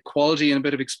bit of quality and a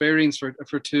bit of experience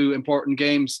for 2 important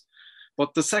games.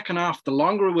 But the second half, the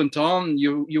longer it went on,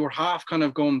 you were half kind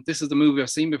of going, this is the movie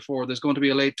I've seen before. There's going to be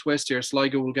a late twist here.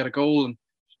 Sligo will get a goal, and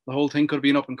the whole thing could have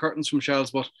been up in curtains from Shells.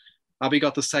 But Abby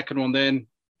got the second one then,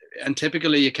 and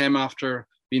typically it came after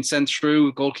being sent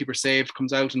through, goalkeeper saved,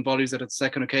 comes out and volleys it at the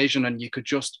second occasion, and you could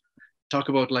just talk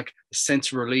about like a sense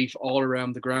of relief all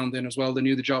around the ground then as well. They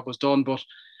knew the job was done, but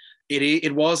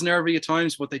it was nervy at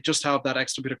times, but they just have that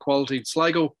extra bit of quality.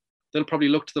 Sligo, they'll probably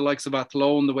look to the likes of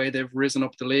Athlone, the way they've risen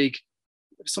up the league.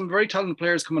 Some very talented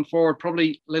players coming forward,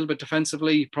 probably a little bit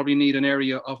defensively, probably need an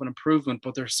area of an improvement,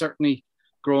 but they're certainly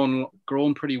grown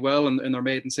pretty well in their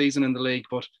maiden season in the league.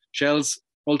 But Shells,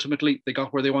 ultimately they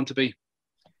got where they want to be.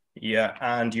 Yeah,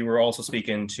 and you were also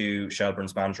speaking to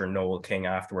Shelbourne's manager Noel King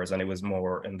afterwards, and it was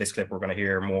more in this clip we're going to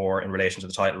hear more in relation to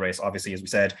the title race. Obviously, as we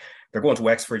said, they're going to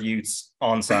Wexford Youths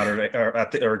on Saturday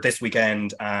or this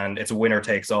weekend, and it's a winner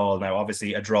takes all. Now,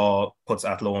 obviously, a draw puts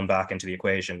Athlone back into the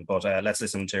equation, but let's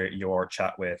listen to your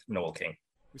chat with Noel King.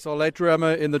 We saw late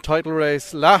drama in the title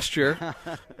race last year.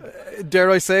 Dare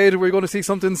I say it, we're going to see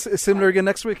something similar again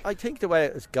next week? I think the way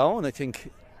it's going, I think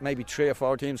maybe 3 or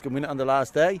 4 teams can win it on the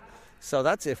last day. So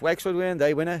that's if Wexford win,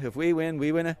 they win it. If we win,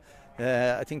 we win it.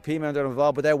 I think Peamount are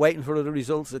involved, but they're waiting for the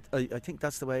results. I think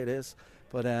that's the way it is.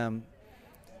 But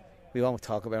we won't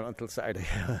talk about it until Saturday.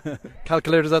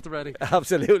 Calculators at the ready.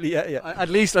 Absolutely, yeah. At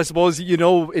least, I suppose,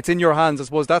 it's in your hands. I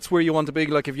suppose that's where you want to be.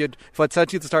 Like if I'd said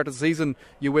to you at the start of the season,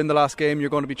 you win the last game, you're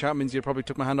going to be champions, you'd probably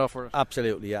took my hand off for it.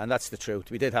 Absolutely, yeah, and that's the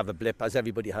truth. We did have a blip, as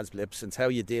everybody has blips, and it's how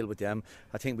you deal with them.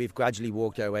 I think we've gradually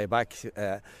worked our way back.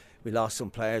 We lost some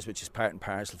players, which is part and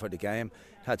parcel for the game.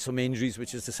 Had some injuries,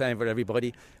 which is the same for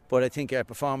everybody. But I think our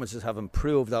performances have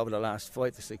improved over the last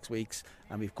 5 to 6 weeks,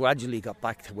 and we've gradually got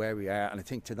back to where we are. And I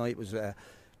think tonight was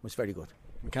very good.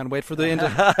 We can't wait for the end.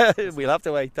 We'll have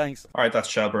to wait. Thanks. All right, that's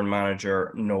Shelbourne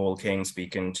manager Noel King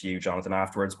speaking to you, Jonathan,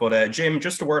 afterwards. But Jim,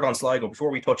 just a word on Sligo before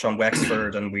we touch on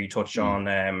Wexford and we touch on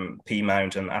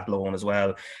Peamount and Athlone as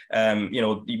well. When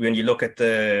you look at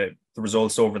the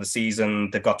results over the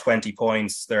season, they've got 20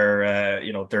 points. They're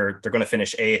going to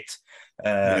finish 8th.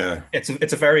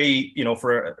 It's a very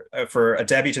for a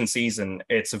debutant season,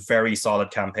 it's a very solid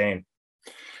campaign.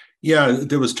 Yeah,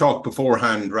 there was talk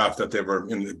beforehand, Raf, that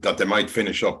they might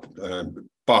finish up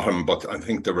bottom, but I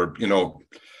think they were,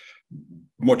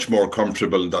 much more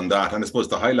comfortable than that. And I suppose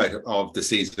the highlight of the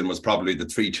season was probably the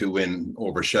 3-2 win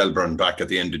over Shelbourne back at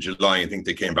the end of July. I think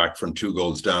they came back from 2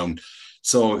 goals down.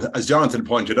 So as Jonathan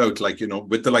pointed out,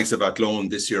 with the likes of Athlone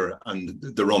this year and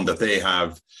the run that they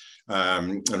have,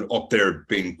 and up there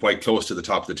being quite close to the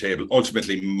top of the table,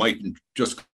 ultimately mightn't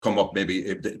just come up.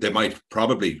 Maybe they might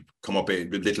probably come up a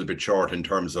little bit short in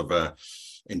terms of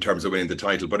winning the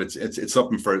title. But it's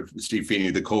something for Steve Feeney,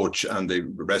 the coach, and the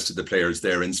rest of the players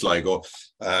there in Sligo.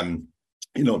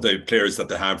 The players that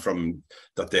they have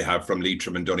from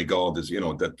Leitrim and Donegal is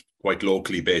that quite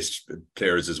locally based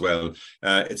players as well.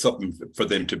 It's something for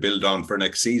them to build on for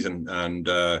next season, and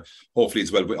hopefully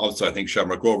as well. Also, I think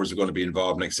Shamrock Rovers are going to be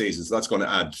involved next season, so that's going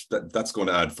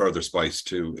to add further spice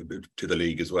to the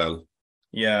league as well.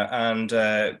 Yeah,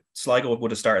 and Sligo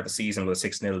would have started the season with a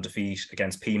 6-0 defeat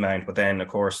against Peamount, but then, of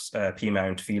course,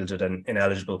 Peamount fielded an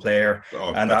ineligible player,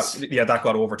 that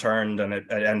got overturned, and it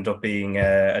ended up being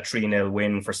a 3-0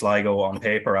 win for Sligo on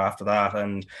paper after that.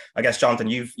 And I guess, Jonathan,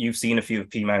 you've seen a few of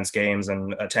Peamount's games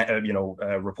and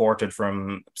reported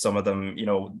from some of them.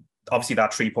 Obviously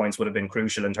that 3 points would have been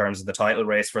crucial in terms of the title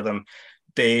race for them.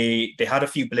 They had a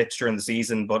few blips during the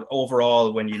season, but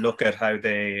overall, when you look at how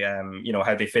they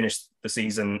how they finished the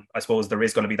season, I suppose there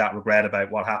is going to be that regret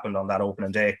about what happened on that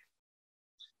opening day.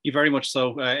 Yeah, very much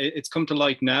so. It's come to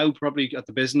light now, probably at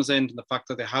the business end, and the fact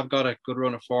that they have got a good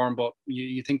run of form. But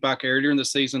you think back earlier in the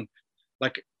season,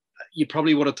 like you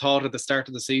probably would have thought at the start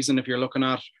of the season, if you're looking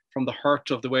at from the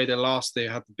hurt of the way they lost, they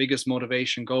had the biggest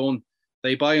motivation going.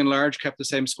 They, by and large, kept the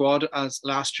same squad as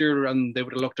last year, and they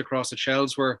would have looked across the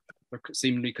shelves where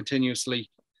seemingly continuously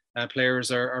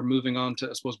players are moving on to,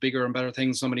 I suppose, bigger and better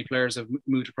things. So many players have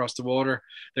moved across the water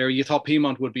there. You thought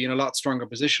Peamount would be in a lot stronger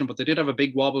position, but they did have a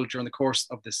big wobble during the course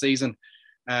of the season.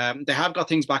 They have got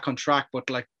things back on track, but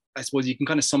I suppose you can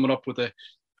kind of sum it up with the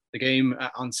game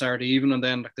on Saturday evening, and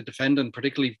then the defending,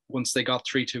 particularly once they got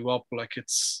 3-2 up,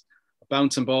 it's a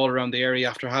bouncing ball around the area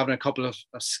after having a couple of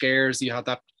scares. You had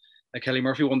that Kelly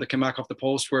Murphy one that came back off the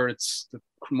post where it's the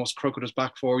most crookedest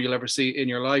back four you'll ever see in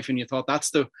your life, and you thought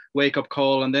that's the wake-up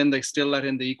call, and then they still let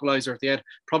in the equaliser at the end.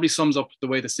 Probably sums up the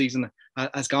way the season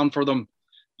has gone for them.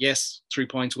 Yes, 3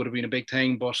 points would have been a big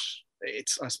thing, but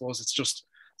I suppose it's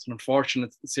an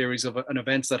unfortunate series of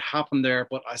events that happened there.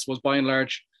 But I suppose by and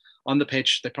large on the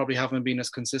pitch they probably haven't been as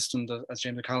consistent as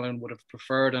James O'Callaghan would have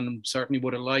preferred and certainly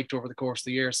would have liked over the course of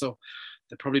the year. So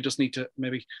they probably just need to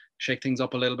maybe shake things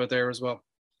up a little bit there as well.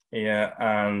 Yeah,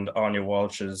 and Anya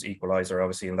Walsh's equaliser,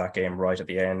 obviously, in that game right at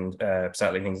the end,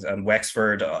 settling things. And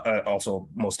Wexford also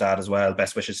Mostad as well.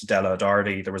 Best wishes to Della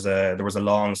O'Doherty. There was a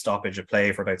long stoppage of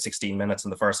play for about 16 minutes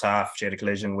in the first half. She had a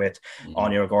collision with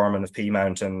Anya O'Gorman of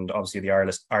Peamount and obviously the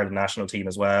Ireland national team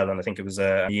as well. And I think it was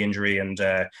a knee injury, and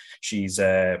she's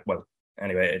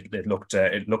anyway, it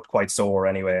looked quite sore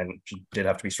anyway, and she did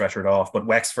have to be stretchered off. But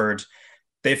Wexford,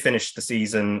 they finished the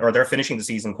season, or they're finishing the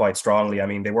season quite strongly. I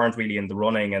mean, they weren't really in the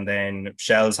running, and then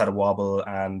Shells had a wobble,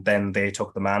 and then they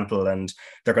took the mantle, and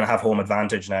they're going to have home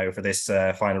advantage now for this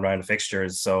final round of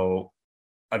fixtures. So,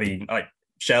 I mean,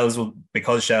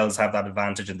 because Shells have that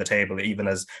advantage in the table, even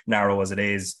as narrow as it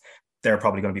is, they're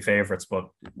probably going to be favourites. But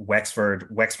Wexford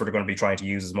are going to be trying to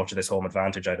use as much of this home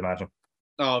advantage, I'd imagine.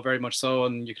 Oh, very much so.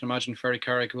 And you can imagine Ferry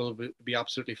Carrick will be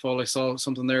absolutely full. I saw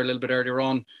something there a little bit earlier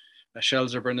on.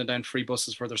 Shells are bringing down free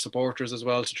buses for their supporters as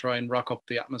well to try and rock up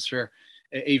the atmosphere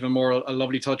even more. A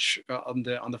lovely touch on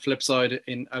the flip side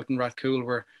out in Rathcoole,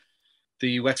 where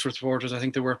the Wexford supporters, I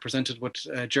think they were presented with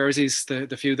jerseys,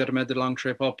 the few that have made the long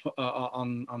trip up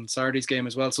on Saturday's game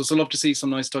as well. So love to see some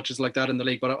nice touches like that in the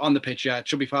league. But on the pitch, yeah, it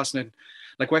should be fascinating.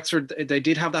 Like Wexford, they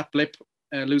did have that blip,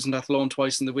 losing Athlone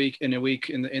twice in a week in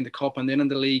the cup and then in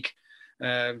the league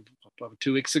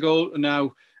 2 weeks ago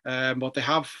now. But they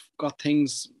have got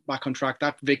things back on track.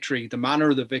 That victory, the manner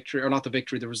of the victory, or not the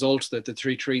victory, the result, the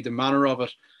 3-3, the manner of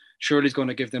it, surely is going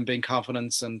to give them big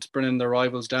confidence and bringing their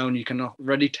rivals down. You can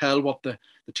already tell what the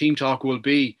team talk will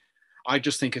be. I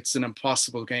just think it's an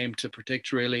impossible game to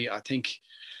predict, really. I think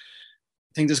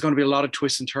there's going to be a lot of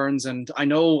twists and turns. And I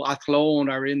know Athlone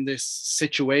are in this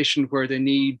situation where they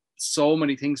need so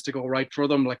many things to go right for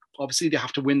them. Like, obviously, they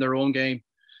have to win their own game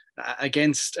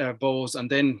against Bohs and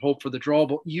then hope for the draw.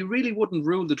 But you really wouldn't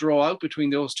rule the draw out between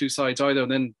those two sides either.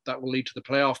 And then that will lead to the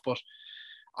playoff. But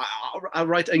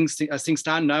as things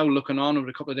stand now, looking on over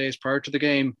a couple of days prior to the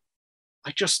game,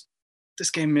 this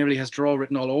game merely has draw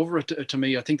written all over it to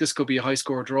me. I think this could be a high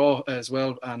score draw as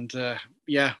well. And the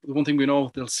one thing we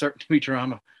know, there'll certainly be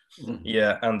drama.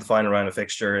 Yeah, and the final round of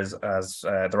fixtures, as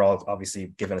they're all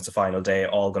obviously, given it's a final day,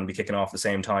 all going to be kicking off at the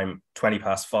same time,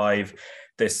 5:20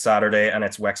 this Saturday, and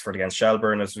it's Wexford against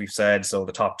Shelburne, as we've said. So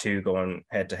the top two going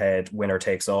head to head, winner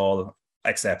takes all.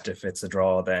 Except if it's a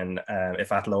draw, then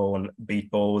if Athlone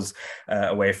beat Bohs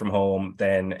away from home,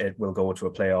 then it will go to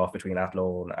a playoff between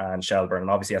Athlone and Shelburne. And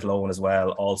obviously Athlone as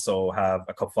well also have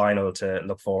a cup final to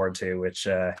look forward to, which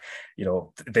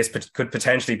this could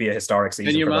potentially be a historic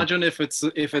season. Can you imagine if it's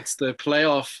the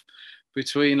playoff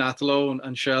between Athlone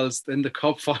and Shells, then the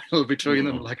cup final between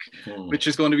them, which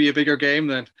is going to be a bigger game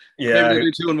then. Yeah, maybe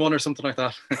they'll do 2-1 or something like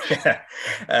that. Yeah.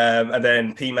 And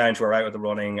then Peamount, who are out of the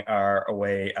running, are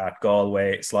away at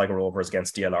Galway, Sligo Rovers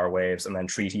against DLR Waves, and then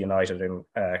Treaty United in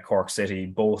Cork City,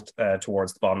 both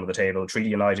towards the bottom of the table. Treaty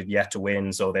United yet to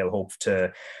win, so they'll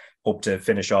hope to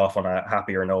finish off on a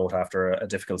happier note after a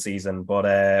difficult season.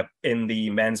 But in the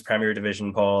men's Premier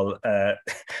Division, Paul,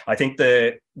 I think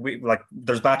there's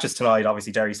matches tonight.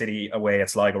 Obviously, Derry City away at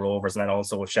Sligo Rovers, and then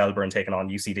also Shelburne taking on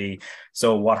UCD.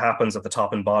 So what happens at the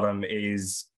top and bottom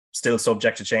is still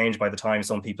subject to change by the time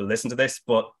some people listen to this.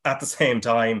 But at the same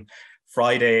time,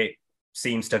 Friday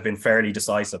seems to have been fairly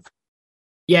decisive.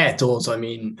 Yeah, it does. I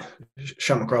mean,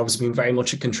 Shamrock Rovers has been very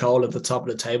much in control at the top of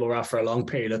the table for a long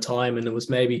period of time, and it was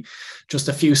maybe just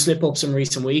a few slip-ups in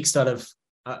recent weeks that have,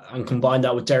 and combined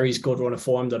that with Derry's good run of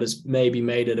form, that has maybe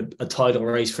made it a title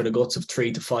race for the guts of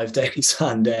 3 to 5 days.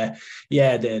 And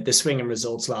the swinging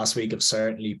results last week have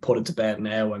certainly put it to bed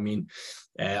now. I mean,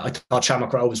 I thought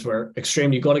Shamrock Rovers were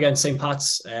extremely good against St.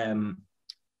 Pat's.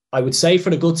 I would say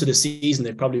for the guts of the season,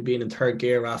 they've probably been in third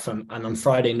gear, Raf, and on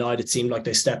Friday night, it seemed like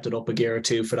they stepped it up a gear or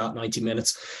two for that 90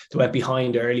 minutes. They went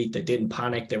behind early. They didn't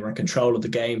panic. They were in control of the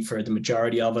game for the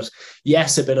majority of it.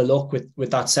 Yes, a bit of luck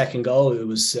with that second goal. It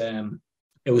was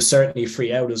certainly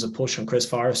free out as a push on Chris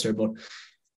Forrester, but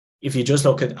if you just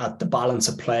look at the balance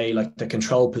of play, like the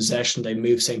controlled possession, they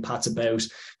moved St. Pat's about.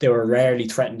 They were rarely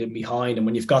threatened in behind. And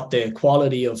when you've got the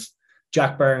quality of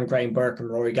Jack Byrne, Graham Burke and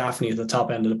Rory Gaffney at the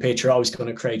top end of the pitch, you're always going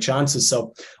to create chances.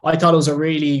 So I thought it was a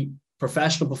really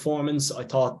professional performance. I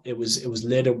thought it was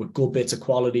littered with good bits of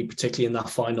quality, particularly in that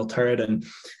final third. And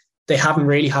they haven't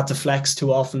really had to flex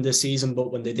too often this season,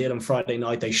 but when they did on Friday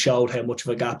night, they showed how much of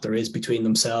a gap there is between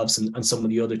themselves and some of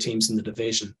the other teams in the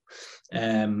division.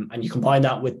 And you combine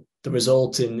that with the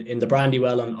result in the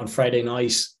Brandywell on Friday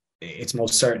night, it's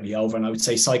most certainly over. And I would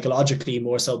say psychologically,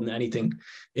 more so than anything,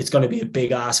 it's going to be a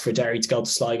big ask for Derry to go to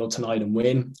Sligo tonight and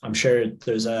win. I'm sure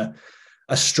there's a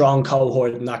strong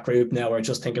cohort in that group now who are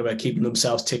just thinking about keeping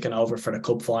themselves ticking over for the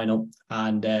cup final.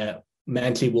 And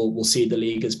mentally, we'll see the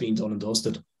league as being done and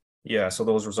dusted. Yeah, so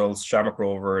those results: Shamrock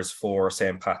Rovers 4,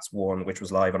 St. Pat's 1, which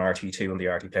was live on RT2 and the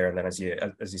RT Player, and then as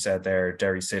you said there,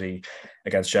 Derry City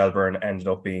against Shelburne ended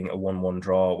up being a 1-1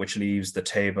 draw, which leaves the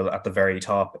table at the very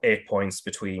top, 8 points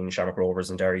between Shamrock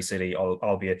Rovers and Derry City.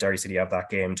 Albeit Derry City have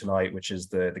that game tonight, which is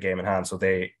the game in hand. So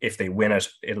if they win it,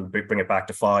 it'll bring it back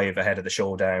to 5 ahead of the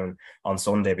showdown on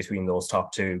Sunday between those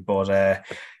top two. But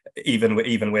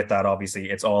even with that, obviously,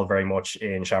 it's all very much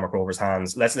in Shamrock Rovers'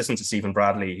 hands. Let's listen to Stephen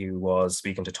Bradley, who was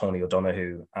speaking to Tony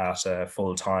O'Donoghue at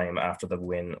full time after the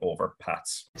win over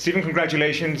Pats. Stephen,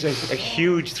 congratulations. A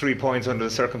huge 3 points under the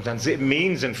circumstances. It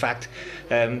means, in fact,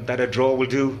 that a draw will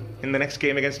do in the next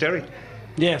game against Derry.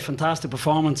 Yeah, fantastic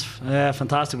performance,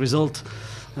 fantastic result,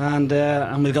 and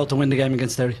we'll go to win the game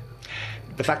against Derry.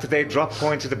 The fact that they dropped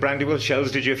points at the Brandywell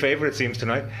Shells did you a favour, it seems,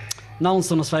 tonight? No one's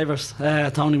done us favours,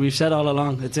 Tony. We've said all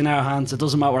along, it's in our hands. It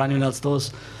doesn't matter what anyone else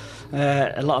does.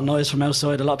 A lot of noise from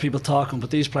outside, a lot of people talking, but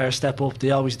these players step up.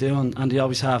 They always do, and they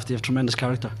always have. They have tremendous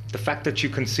character. The fact that you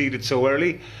conceded so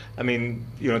early, I mean,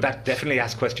 you know, that definitely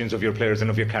asked questions of your players and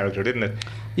of your character, didn't it?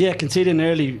 Yeah, conceding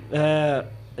early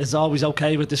is always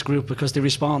okay with this group because they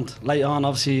respond. Late on,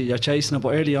 obviously, you're chasing it,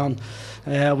 but early on,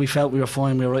 we felt we were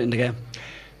fine. We were right in the game.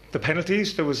 The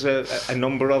penalties, there was a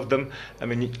number of them. I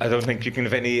mean, I don't think you can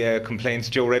have any complaints.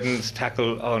 Joe Redden's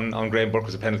tackle on Graham Burke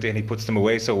was a penalty and he puts them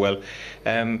away so well.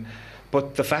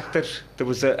 But the fact that there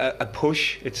was a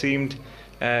push, it seemed,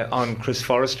 on Chris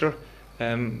Forrester,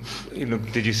 you know,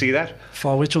 did you see that?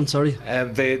 For which one, sorry?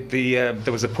 There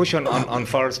was a push on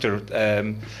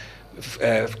Forrester.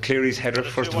 Cleary's header,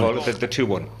 first of all, the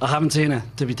 2-1. I haven't seen it,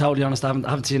 to be totally honest. I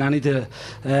haven't seen any of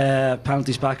the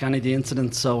penalties back, any of the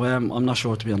incidents, so I'm not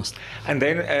sure, to be honest. And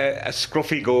then a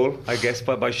scruffy goal, I guess,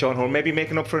 by Sean Horn, maybe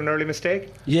making up for an early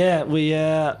mistake? Yeah, we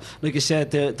like I said,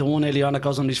 the one early on that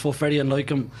goes on his foot, very unlike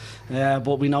him,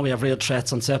 but we know we have real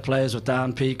threats on set players with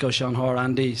Dan, Pico, Sean Horn,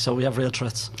 Andy, so we have real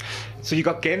threats. So you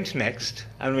got Ghent next.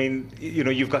 I mean, you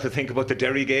know, you've got to think about the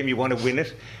Derry game. You want to win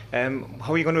it.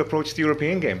 How are you going to approach the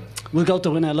European game? We'll go to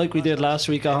win it like we did last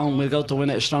week at home. We'll go to win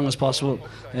it as strong as possible.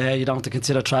 You don't have to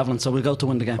consider travelling, so we'll go to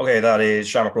win the game. Okay, that is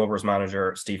Shamrock Rovers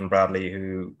manager Stephen Bradley,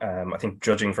 who I think,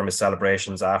 judging from his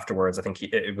celebrations afterwards, I think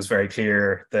it was very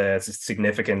clear the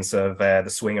significance of the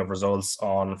swing of results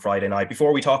on Friday night.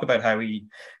 Before we talk about how he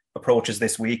approaches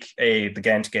this week, the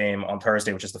Ghent game on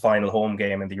Thursday, which is the final home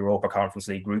game in the Europa Conference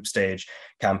League group stage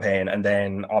campaign, and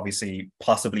then obviously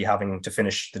possibly having to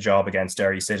finish the job against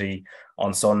Derry City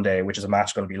on Sunday, which is a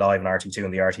match going to be live on RT2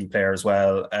 and the RT player as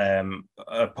well.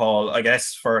 Paul, I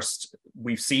guess first,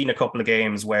 we've seen a couple of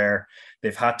games where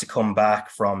they've had to come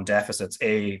back from deficits.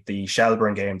 The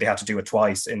Shelbourne game, they had to do it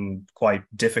twice in quite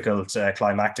difficult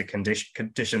climactic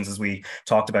conditions, as we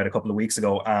talked about a couple of weeks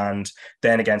ago, and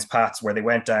then against Pats, where they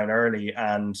went down early.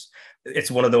 And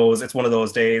it's one of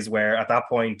those days where at that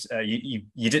point you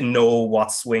didn't know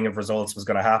what swing of results was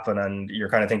going to happen, and you're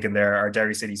kind of thinking, there are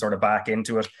Derry City sort of back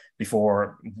into it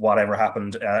before whatever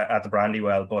happened at the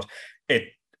Brandywell. But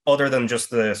other than just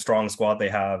the strong squad they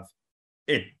have,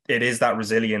 it is that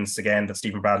resilience again that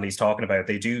Stephen Bradley's talking about.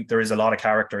 There is a lot of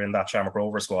character in that Shamrock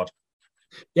Rovers squad.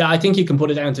 Yeah, I think you can put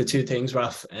it down to two things,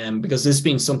 Raf, because this has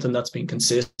been something that's been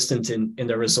consistent in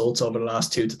their results over the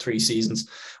last 2 to 3 seasons.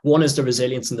 One is the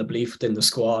resilience and the belief within the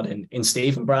squad in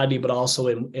Stephen Bradley, but also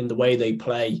in the way they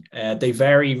play. They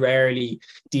very rarely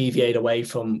deviate away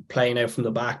from playing out from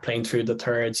the back, playing through the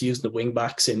thirds, using the wing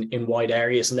backs in wide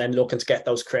areas, and then looking to get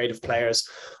those creative players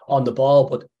on the ball.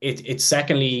 But it's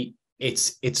secondly,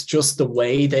 it's just the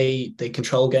way they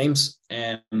control games.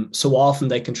 So often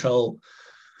they control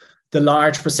the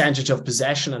large percentage of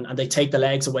possession and they take the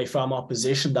legs away from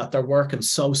opposition, that they're working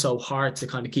so hard to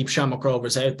kind of keep Shamrock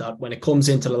Rovers out, that when it comes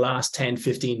into the last 10,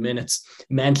 15 minutes,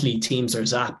 mentally teams are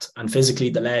zapped and physically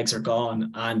the legs are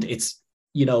gone. And it's,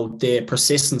 you know, the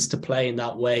persistence to play in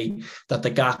that way that the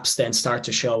gaps then start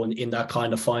to show in that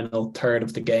kind of final third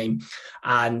of the game.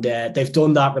 And they've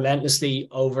done that relentlessly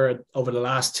over the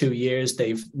last 2 years.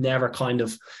 They've never kind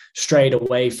of strayed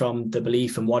away from the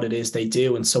belief in what it is they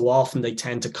do. And so often they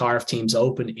tend to carve teams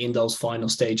open in those final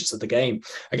stages of the game.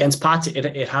 Against Pat,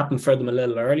 it happened for them a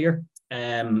little earlier.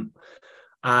 In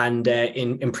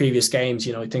previous games,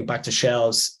 you know, I think back to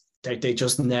Shells, they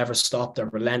just never stop. They're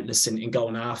relentless in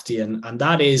going after you. And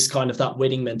that is kind of that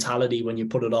winning mentality when you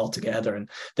put it all together. And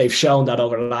they've shown that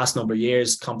over the last number of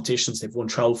years, competitions, they've won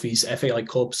trophies, FAI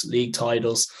Cups, league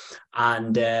titles.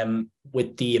 And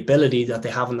with the ability that they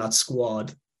have in that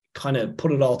squad, kind of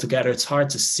put it all together, it's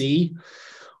hard to see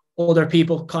other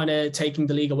people kind of taking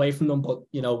the league away from them. But,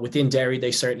 you know, within Derry,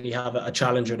 they certainly have a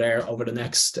challenger there over the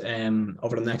next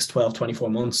 12, 24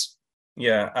 months.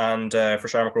 Yeah, and for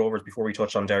Shamrock Rovers, before we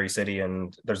touch on Derry City,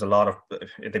 and there's a lot of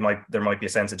there might be a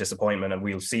sense of disappointment, and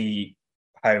we'll see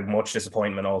how much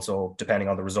disappointment also depending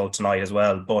on the result tonight as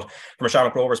well. But from a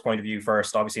Shamrock Rovers point of view,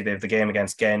 first, obviously they have the game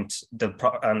against Ghent,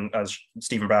 and as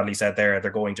Stephen Bradley said there, they're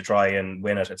going to try and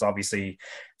win it. It's obviously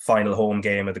final home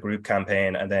game of the group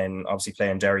campaign, and then obviously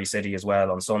playing Derry City as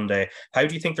well on Sunday. How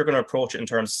do you think they're going to approach it in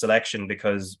terms of selection?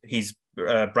 Because he's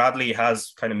Bradley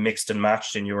has kind of mixed and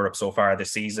matched in Europe so far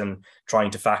this season,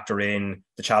 trying to factor in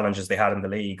the challenges they had in the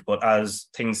league. But as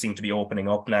things seem to be opening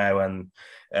up now, and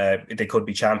they could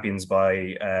be champions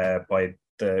by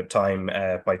the time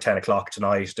by 10 o'clock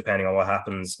tonight, depending on what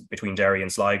happens between Derry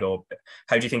and Sligo.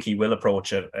 How do you think he will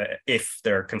approach it if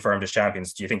they're confirmed as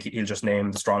champions? Do you think he'll just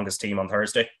name the strongest team on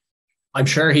Thursday? I'm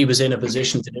sure he was in a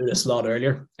position to do this a lot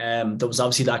earlier. There was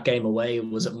obviously that game away,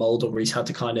 was at Molde, where he's had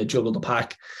to kind of juggle the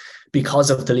pack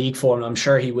because of the league form. I'm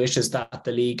sure he wishes that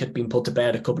the league had been put to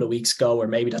bed a couple of weeks ago, or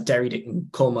maybe that Derry didn't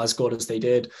come as good as they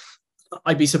did.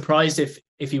 I'd be surprised if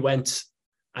he went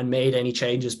and made any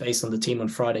changes based on the team on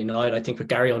Friday night. I think with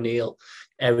Gary O'Neill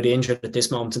out injured at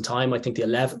this moment in time, I think the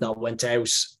 11 that went out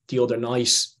the other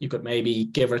night, you could maybe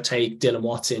give or take Dylan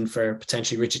Watson for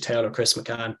potentially Richie Taylor, Chris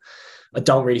McCann. I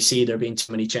don't really see there being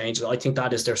too many changes. I think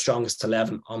that is their strongest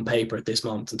 11 on paper at this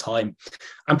moment in time.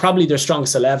 And probably their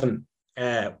strongest 11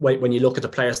 when you look at the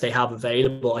players they have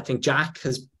available. I think Jack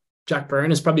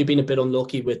Byrne has probably been a bit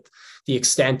unlucky with the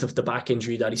extent of the back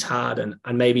injury that he's had, and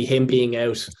maybe him being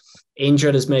out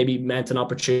injured has maybe meant an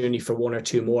opportunity for one or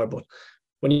two more. But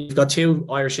when you've got two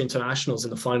Irish internationals in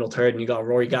the final third, and you've got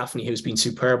Rory Gaffney, who's been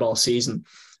superb all season,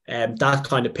 that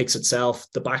kind of picks itself.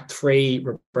 The back three,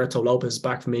 Roberto Lopez is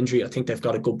back from injury. I think they've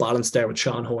got a good balance there with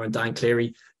Sean Hoare and Dan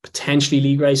Cleary, potentially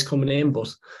Lee Grace coming in,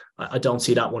 but I don't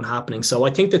see that one happening. So I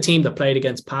think the team that played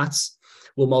against Pats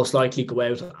will most likely go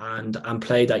out and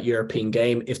play that European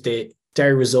game. If the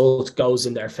Derry result goes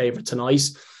in their favour tonight,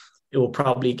 it will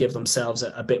probably give themselves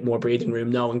a bit more breathing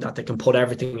room, knowing that they can put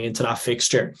everything into that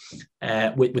fixture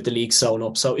with the league sewn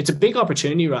up. So it's a big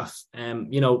opportunity, Raf.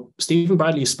 Stephen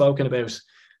Bradley has spoken about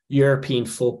European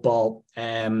football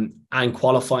and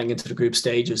qualifying into the group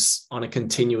stages on a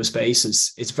continuous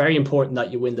basis. It's very important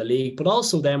that you win the league, but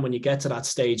also then when you get to that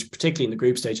stage, particularly in the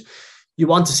group stage, you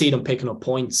want to see them picking up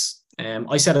points.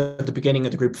 I said at the beginning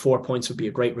of the group 4 points would be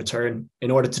a great return.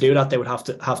 In order to do that, they would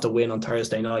have to win on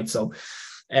Thursday night. So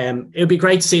it would be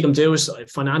great to see them do it.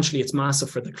 Financially, it's massive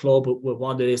for the club with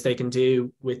what it is they can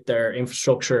do with their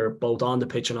infrastructure, both on the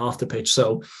pitch and off the pitch.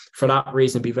 So for that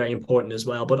reason, it'd be very important as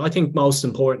well. But I think most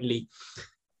importantly,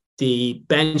 the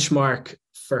benchmark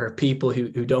for people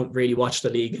who don't really watch the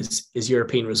league is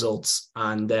European results.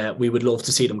 And we would love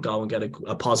to see them go and get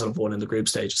a positive one in the group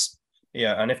stages.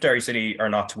 Yeah, and if Derry City are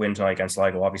not to win tonight against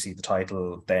Sligo, obviously the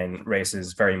title then race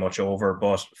is very much over.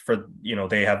 But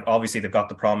they've got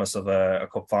the promise of a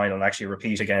cup final and actually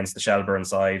repeat against the Shelbourne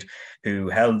side who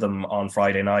held them on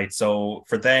Friday night. So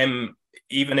for them,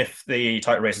 even if the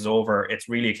title race is over, it's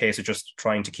really a case of just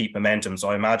trying to keep momentum. So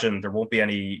I imagine there won't be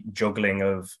any juggling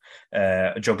of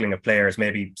players,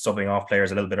 maybe subbing off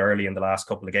players a little bit early in the last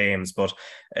couple of games. But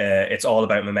it's all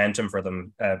about momentum for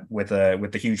them with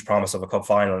the huge promise of a cup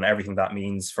final and everything that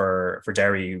means for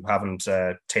Derry, who haven't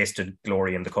tasted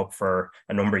glory in the cup for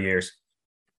a number of years.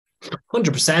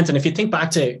 100%. And if you think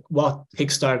back to what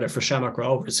kickstarted for Shamrock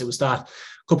Rovers, it was that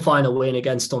cup final win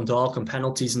against Dundalk on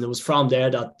penalties, and it was from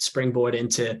there that springboard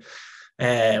into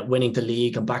winning the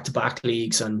league and back-to-back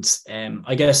leagues. And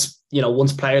I guess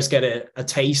once players get a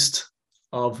taste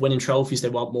of winning trophies, they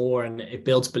want more, and it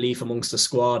builds belief amongst the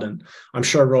squad. And I'm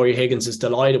sure Rory Higgins is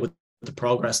delighted with the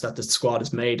progress that the squad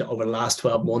has made over the last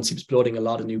 12 months. He was blooding a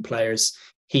lot of new players.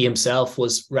 He himself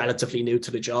was relatively new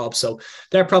to the job, so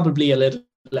they're probably a little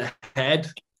ahead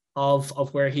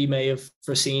of where he may have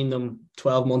foreseen them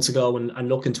 12 months ago and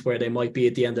looking to where they might be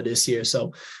at the end of this year.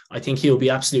 So I think he'll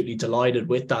be absolutely delighted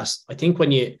with that. I think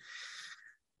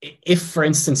if for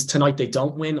instance tonight they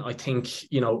don't win, I think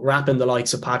wrapping the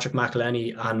likes of Patrick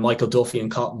McElhenney and Michael Duffy and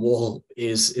Cotton Wool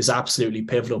is absolutely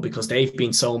pivotal, because they've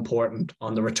been so important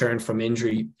on the return from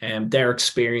injury, and their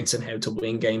experience in how to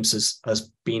win games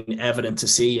has been evident to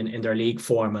see in their league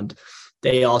form, and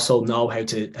they also know how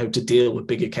to deal with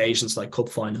big occasions like cup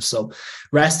finals. So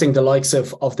resting the likes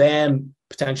of them,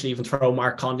 potentially even throw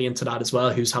Mark Conley into that as well,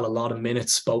 who's had a lot of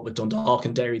minutes both with Dundalk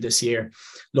and Derry this year,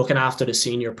 looking after the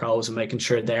senior pros and making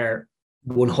sure they're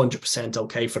 100%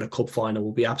 okay for the cup final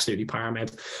will be absolutely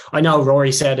paramount. I know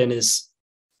Rory said in his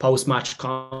post-match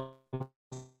conference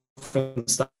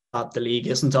that the league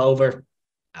isn't over.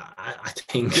 I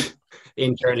think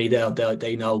internally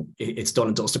they know it's done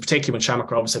and dusted, particularly when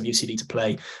Shamrock Rovers have UCD to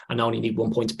play and only need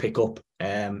 1 point to pick up.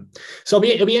 So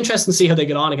it'll be interesting to see how they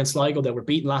get on against Sligo. They were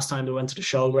beaten last time they went to the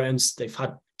showgrounds. They've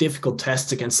had difficult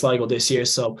tests against Sligo this year.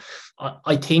 So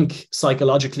I think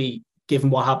psychologically, given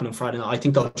what happened on Friday night, I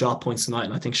think they'll drop points tonight,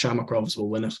 and I think Shamrock Rovers will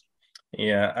win it.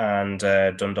 Yeah, and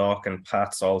Dundalk and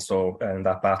Pats also in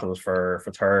that battle for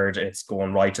third. It's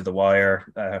going right to the wire.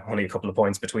 Only a couple of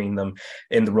points between them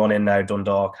in the run in now.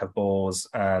 Dundalk have Bows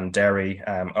and Derry.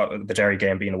 The Derry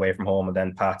game being away from home, and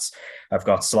then Pats have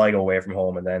got Sligo away from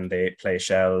home, and then they play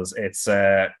Shells. It's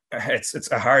a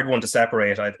hard one to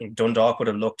separate. I think Dundalk would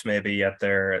have looked maybe at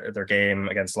their game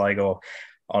against Sligo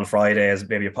on Friday as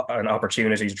maybe an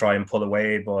opportunity to try and pull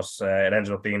away, but it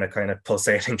ended up being a kind of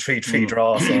pulsating 3-3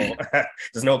 draw. So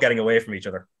there's no getting away from each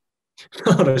other.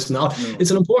 No, there's not. No.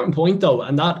 It's an important point though,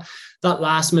 and that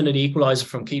last minute equaliser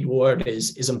from Keith Ward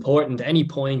is important. Any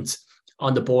point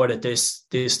on the board at this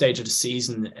stage of the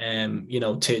season,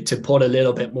 to put a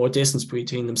little bit more distance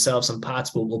between themselves and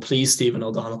Pats will please Stephen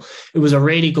O'Donnell. It was a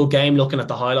really good game looking at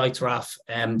the highlights, Raf.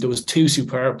 There was 2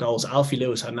 superb goals. Alfie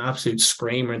Lewis had an absolute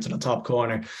screamer into the top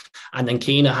corner, and then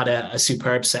Keena had a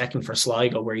superb second for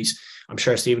Sligo, where I'm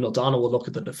sure Stephen O'Donnell will look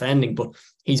at the defending, but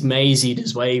he's mazied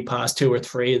his way past 2 or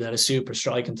 3 and then a super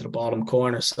strike into the bottom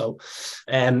corner. So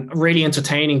really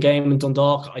entertaining game in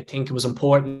Dundalk. I think it was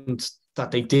important that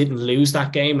they didn't lose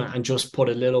that game and just put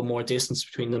a little more distance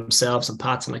between themselves and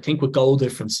Pats. And I think with goal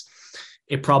difference,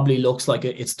 it probably looks like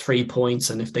it's 3 points.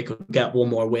 And if they could get one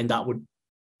more win, that would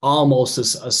almost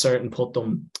as certain put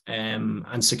them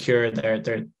and secure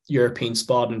their European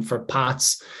spot. And for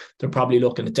Pats, they're probably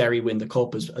looking at Derry win the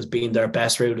cup as being their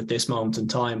best route at this moment in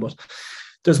time. But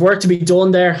there's work to be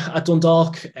done there at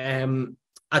Dundalk.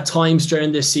 At times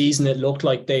during this season, it looked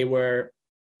like they were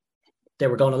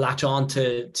going to latch on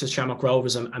to Shamrock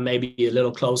Rovers and maybe a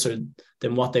little closer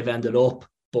than what they've ended up.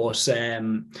 But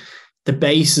the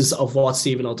basis of what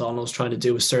Stephen O'Donnell is trying to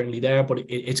do is certainly there, but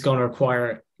it's going to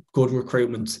require good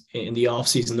recruitment in the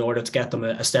off-season in order to get them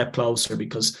a step closer,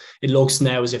 because it looks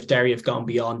now as if Derry have gone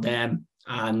beyond them.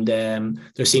 And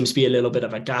there seems to be a little bit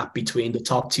of a gap between the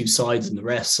top 2 sides and the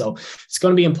rest. So it's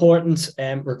going to be important.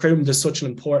 Recruitment is such an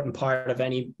important part of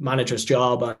any manager's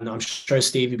job. And I'm sure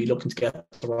Steve will be looking to get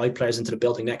the right players into the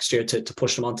building next year to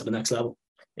push them on to the next level.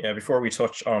 Yeah, before we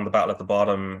touch on the battle at the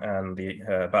bottom and the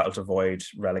battle to avoid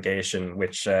relegation,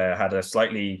 which had a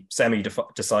slightly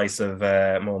semi-decisive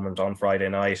moment on Friday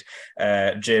night.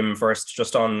 Jim, first,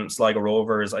 just on Sligo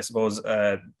Rovers, I suppose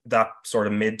that sort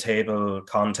of mid-table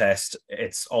contest,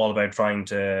 it's all about trying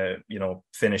to,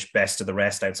 finish best of the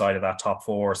rest outside of that top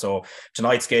 4. So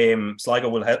tonight's game, Sligo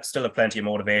will still have plenty of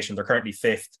motivation. They're currently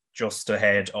 5th, just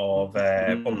ahead of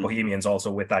Bohemians,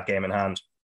 also with that game in hand.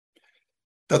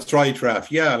 That's right,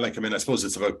 Raf. Yeah, I suppose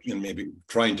it's about maybe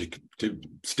trying to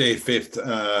stay 5th.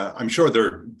 I'm sure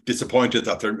they're disappointed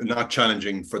that they're not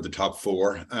challenging for the top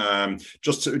 4.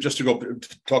 Just to go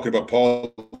talking about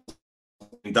Paul,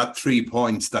 that 3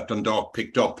 points that Dundalk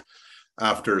picked up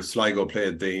after Sligo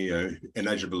played the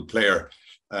ineligible player,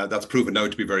 that's proven now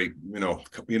to be very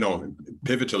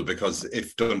pivotal, because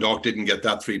if Dundalk didn't get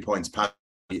that 3 points,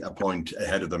 a point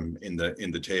ahead of them in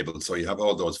the table. So you have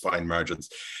all those fine margins.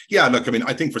 Yeah, look,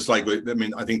 I think for Sligo,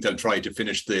 I think they'll try to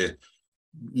finish the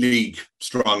league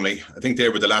strongly. I think they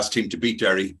were the last team to beat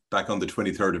Derry back on the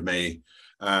 23rd of May.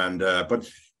 And but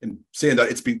in saying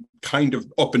that, it's been kind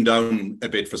of up and down a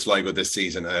bit for Sligo this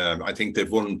season. I think they've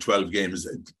won 12 games,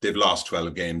 they've lost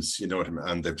 12 games,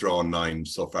 and they've drawn 9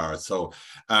 so far. So,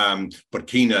 but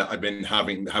Keena, I've been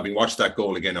having watched that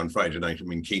goal again on Friday night.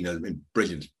 Keena,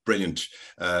 brilliant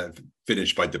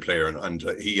finish by the player, and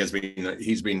he's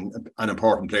been an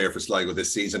important player for Sligo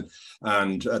this season.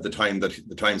 And the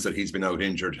times that he's been out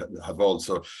injured have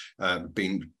also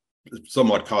been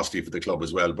somewhat costly for the club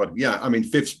as well. But yeah,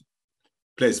 5th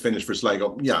place finish for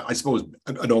Sligo. Yeah, I suppose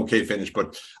an okay finish,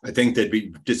 but I think they'd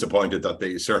be disappointed that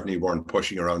they certainly weren't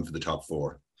pushing around for the top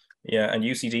 4. Yeah, and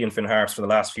UCD and Finn Harps for the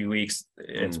last few weeks,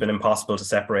 it's been impossible to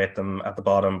separate them at the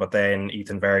bottom. But then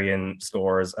Ethan Varian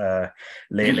scores a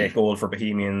late goal for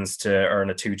Bohemians to earn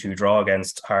a 2-2 draw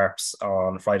against Harps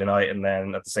on Friday night. And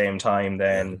then at the same time,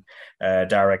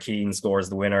 Dara Keane scores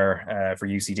the winner for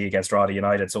UCD against Drogheda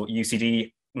United. So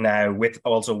UCD now, with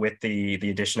the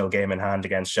additional game in hand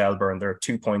against Shelburne, they're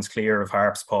 2 points clear of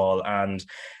Harps, Paul, and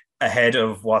ahead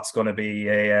of what's going to be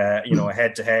a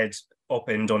head-to-head up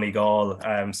in Donegal.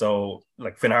 So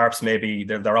Finn Harps, maybe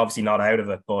they're obviously not out of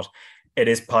it, but it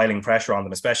is piling pressure on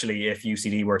them, especially if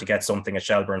UCD were to get something at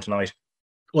Shelburne tonight.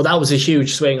 Well, that was a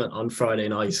huge swing on Friday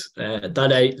night.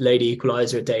 That late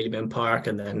equaliser at Dalybin Park,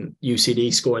 and then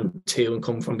UCD scoring 2 and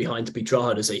coming from behind to beat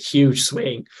Drogheda is a huge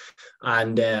swing,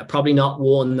 and probably not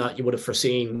one that you would have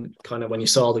foreseen kind of when you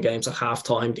saw the games at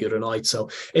half-time the other night. So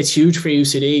it's huge for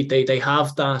UCD. They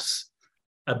have that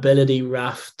ability,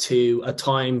 Raf, to at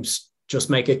times just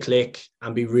make it click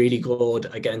and be really good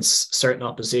against certain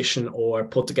opposition, or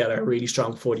put together a really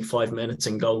strong 45 minutes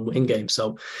and go and win games.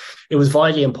 So it was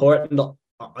vitally important.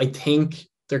 I think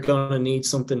they're going to need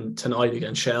something tonight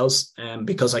against Shells,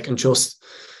 because I can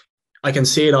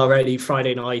see it already.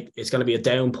 Friday night, it's going to be a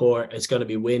downpour. It's going to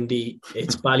be windy.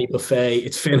 It's Ballybuffet.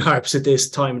 It's Finn Harps at this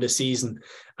time of the season,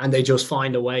 and they just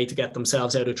find a way to get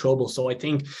themselves out of trouble. So I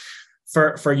think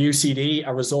for UCD,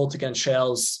 a result against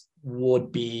Shells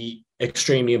would be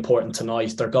extremely important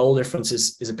tonight. Their goal difference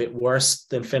is a bit worse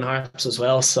than Finn Harps as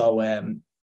well. So I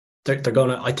think they're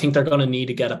gonna need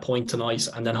to get a point tonight,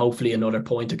 and then hopefully another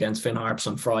point against Finn Harps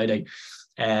on Friday.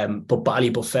 But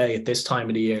Ballybuffet at this time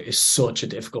of the year is such a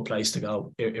difficult place to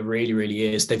go. It really,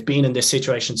 really is. They've been in this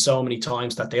situation so many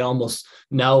times that they almost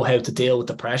know how to deal with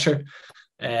the pressure.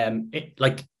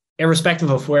 Irrespective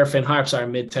of where Finn Harps are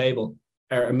mid-table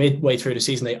or midway through the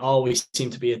season, they always seem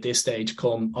to be at this stage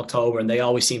come October, and they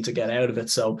always seem to get out of it.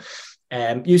 So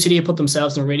UCD put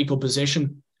themselves in a really good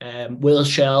position. Will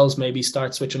Shells maybe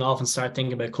start switching off and start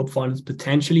thinking about cup finals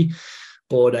potentially?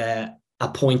 But a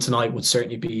point tonight would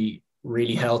certainly be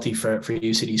really healthy for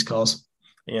UCD's cause.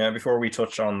 Yeah, before we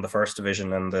touch on the first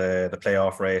division and the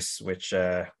playoff race, which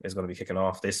is going to be kicking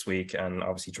off this week, and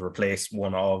obviously to replace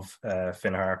one of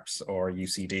Finn Harps or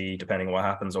UCD, depending on what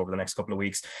happens over the next couple of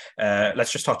weeks,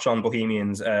 let's just touch on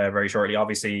Bohemians very shortly.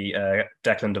 Obviously,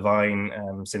 Declan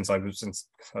Devine, since I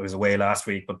was away last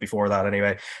week, but before that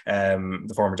anyway,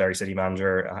 the former Derry City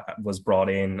manager was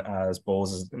brought in as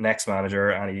Bohs' next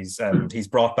manager, and he's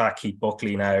brought back Keith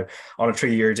Buckley now on a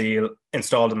 3-year deal.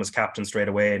 Installed him as captain straight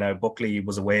away. Now, Buckley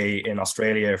was away in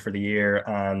Australia for the year,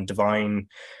 and Devine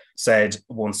said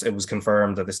once it was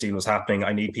confirmed that this deal was happening,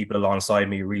 I need people alongside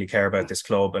me who really care about this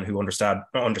club and who understand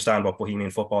what Bohemian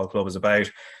Football Club is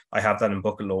about. I have that in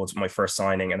bucket loads with my first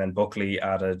signing. And then Buckley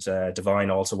added,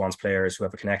 Devine also wants players who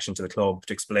have a connection to the club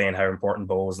to explain how important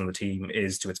Bohs and the team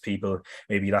is to its people.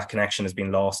 Maybe that connection has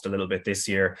been lost a little bit this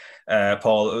year.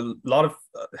 Paul, a lot of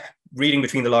reading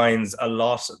between the lines, a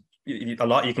lot you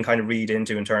can kind of read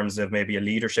into in terms of maybe a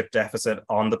leadership deficit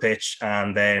on the pitch,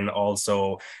 and then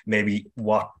also maybe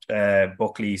what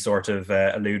Buckley sort of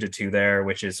alluded to there,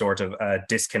 which is sort of a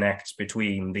disconnect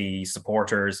between the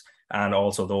supporters and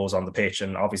also those on the pitch.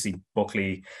 And obviously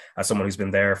Buckley, as someone who's been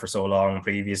there for so long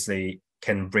previously,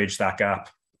 can bridge that gap.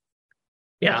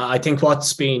 Yeah, I think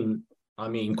what's been,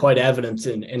 quite evident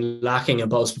in lacking in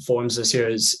Bohs' performance this year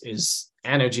is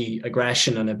energy,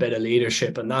 aggression, and a bit of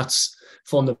leadership. And that's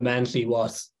fundamentally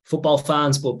what football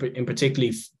fans, but in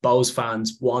particularly Bohs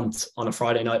fans, want on a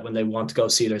Friday night when they want to go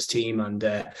see their team. And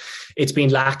it's been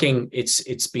lacking.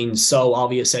 It's been so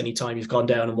obvious anytime you've gone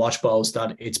down and watched Bohs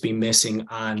that it's been missing.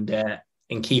 And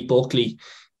in Keith Buckley,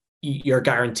 you're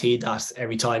guaranteed that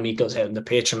every time he goes out on the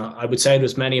pitch. And I would say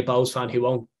there's many a Bohs fan who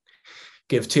won't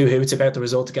give two hoots about the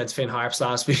result against Finn Harps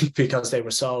last week because they were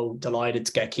so delighted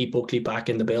to get Keith Buckley back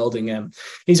in the building.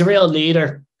 He's a real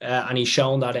leader, and he's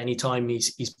shown that anytime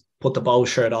he's put the Bohs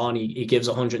shirt on, he gives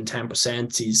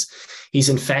 110%. He's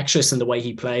infectious in the way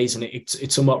he plays, and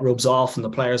it somewhat rubs off on the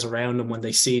players around him when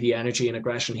they see the energy and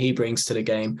aggression he brings to the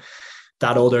game,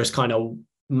 that others kind of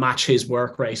match his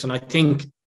work rate. And I think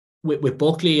with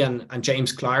Buckley and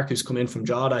James Clark, who's come in from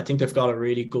Drogheda, I think they've got a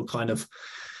really good kind of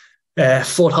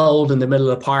foothold in the middle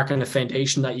of the park and a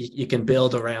foundation that you can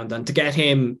build around. And to get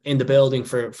him in the building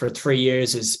for 3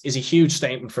 years is a huge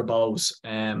statement for Bohs.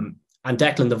 And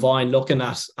Declan Devine, looking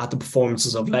at the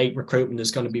performances of late, recruitment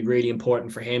is going to be really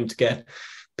important for him to get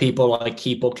people like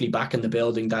Keith Buckley back in the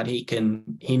building, that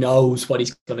he knows what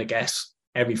he's going to get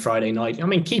every Friday night.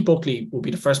 Keith Buckley will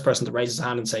be the first person to raise his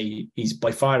hand and say he's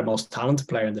by far the most talented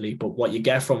player in the league, but what you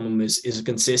get from him is a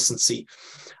consistency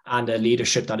and a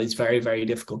leadership that is very, very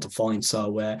difficult to find.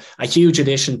 So a huge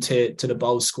addition to the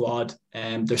Bohs squad.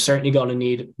 They're certainly going to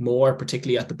need more,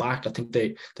 particularly at the back. I think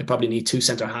they probably need 2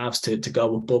 centre halves to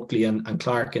go with Buckley and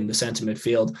Clark in the centre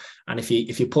midfield. And if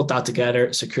you put that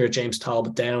together, secure James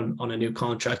Talbot down on a new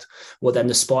contract, well, then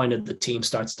the spine of the team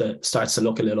starts to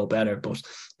look a little better. But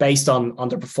based on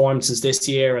their performances this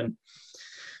year and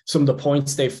some of the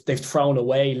points they've thrown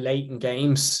away late in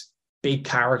games, big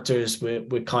characters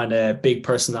with kind of big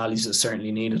personalities is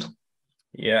certainly needed.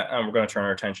 Yeah, and we're going to turn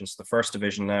our attention to the first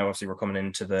division now. Obviously, we're coming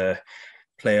into the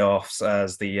playoffs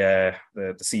as the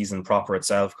season proper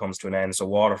itself comes to an end. So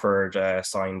Waterford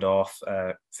signed off,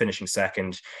 finishing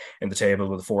second in the table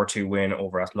with a 4-2 win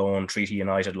over Athlone. Treaty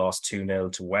United lost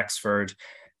 2-0 to Wexford.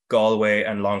 Galway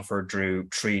and Longford drew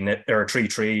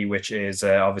 3-3, which is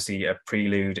obviously a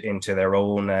prelude into their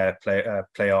own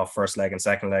playoff first leg and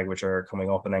second leg, which are coming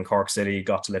up. And then Cork City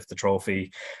got to lift the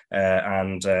trophy,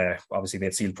 and obviously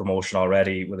they'd sealed promotion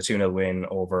already with a 2-0 win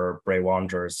over Bray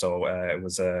Wanderers. So it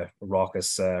was a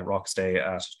raucous day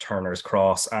at Turner's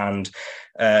Cross. And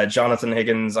Jonathan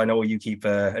Higgins, I know you keep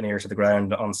an ear to the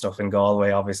ground on stuff in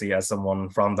Galway, obviously, as someone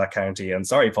from that county. And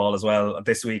sorry, Paul, as well.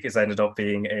 This week has ended up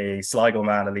being a Sligo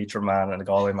man, a Leitrim man, and a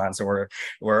Galway man. So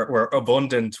we're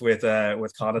abundant with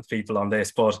Connacht people on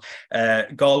this. But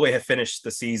Galway have finished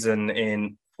the season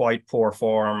in quite poor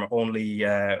form. Only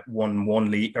won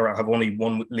one league, or have only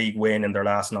one league win in their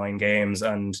last 9 games.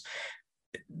 And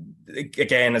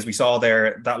again, as we saw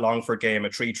there, that Longford game, a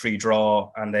 3-3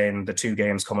 draw, and then the 2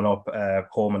 games coming up,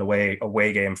 home and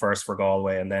away game first for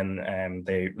Galway, and then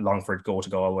Longford go to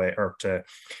Galway, or to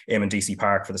Eamon DC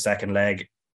Park for the second leg.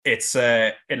 It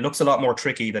looks a lot more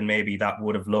tricky than maybe that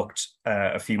would have looked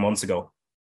a few months ago.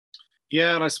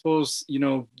 Yeah, and I suppose, you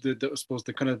know,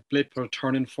 the kind of blip or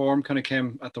turn in form kind of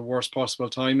came at the worst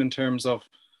possible time, in terms of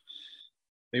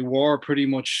they were pretty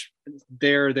much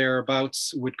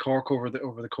thereabouts with Cork over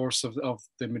the course of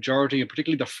the majority, and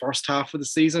particularly the first half of the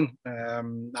season.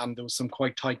 And there was some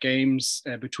quite tight games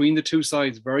between the two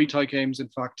sides, very tight games. In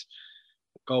fact,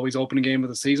 Galway's opening game of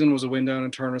the season was a win down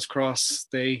in Turner's Cross.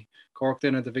 Cork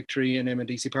then had the victory in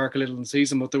DC Park a little in the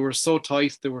season, but they were so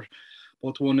tight. They were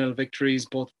both 1-0 victories.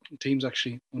 Both teams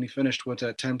actually only finished with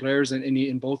 10 players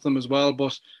in both of them as well.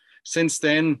 But since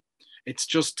then, it's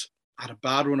just had a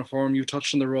bad run of form. You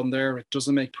touched on the run there. It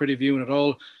doesn't make pretty viewing at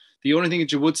all. The only thing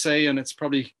that you would say, and it's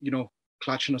probably, you know,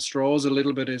 clutching at straws a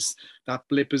little bit, is that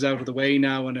blip is out of the way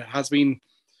now, and it has been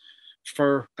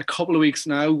for a couple of weeks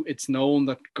now. It's known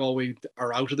that Galway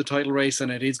are out of the title race,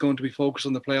 and it is going to be focused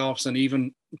on the playoffs. And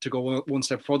even to go one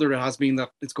step further, it has been that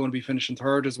it's going to be finishing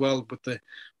third as well, with the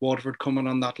Waterford coming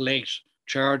on that late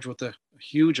charge with a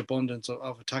huge abundance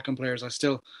of attacking players. I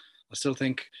still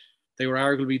think they were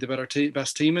arguably the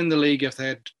best team in the league if they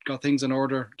had got things in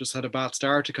order. Just had a bad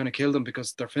start to kind of kill them,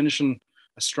 because they're finishing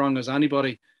as strong as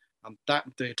anybody, and that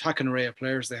the attacking array of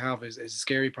players they have is a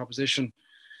scary proposition.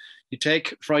 You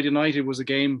take Friday night, it was a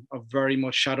game of very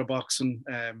much shadow boxing.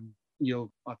 I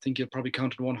think you'll probably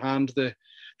count in one hand the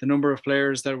number of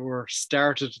players that were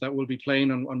started that will be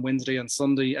playing on Wednesday and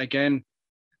Sunday. Again,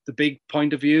 the big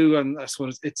point of view, and I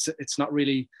suppose it's not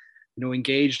really, you know,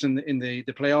 engaged in the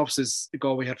playoffs, is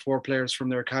Galway had 4 players from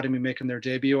their academy making their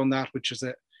debut on that, which is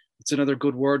it's another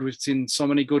good word. We've seen so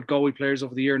many good Galway players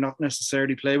over the year not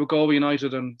necessarily play with Galway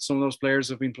United, and some of those players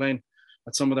have been playing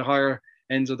at some of the higher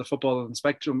ends of the football and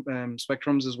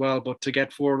spectrums as well. But to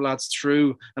get 4 lads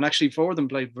through, and actually 4 of them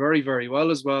played very, very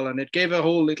well as well, and it gave a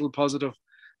whole little positive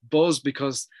buzz,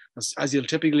 because as you'll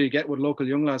typically get with local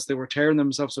young lads, they were tearing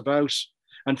themselves about.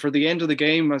 And for the end of the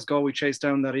game, as Galway chased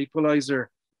down that equaliser,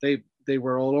 they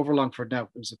were all over Longford now.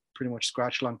 It was a pretty much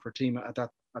scratch Longford team at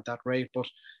that rate, but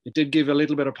it did give a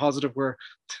little bit of positive where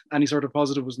any sort of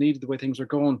positive was needed the way things were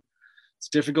going. It's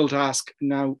difficult to ask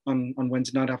now on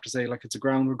Wednesday night. I have to say, like, it's a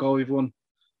ground where Galway have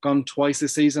gone twice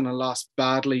this season and lost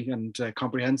badly and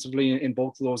comprehensively in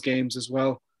both of those games as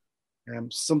well.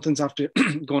 Something's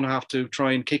going to have to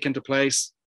try and kick into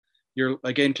place. You're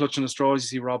again clutching at straws. You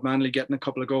see Rob Manley getting a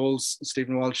couple of goals.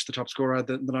 Stephen Walsh, the top scorer, had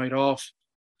the night off.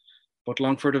 But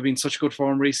Longford have been such good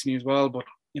form recently as well. But,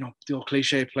 you know, the old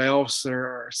cliche playoffs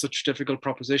are such difficult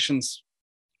propositions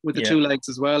with the 2 legs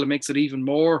as well. It makes it even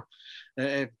more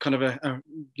kind of and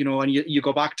you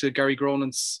go back to Gary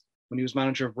Gronan's when he was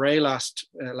manager of Bray last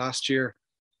year,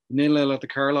 0-0 at the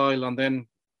Carlisle, and then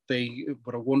they,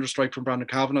 with a wonder strike from Brandon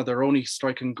Kavanagh, they're only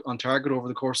striking on target over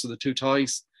the course of the 2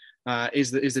 ties.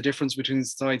 Is the difference between the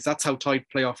sides. That's how tight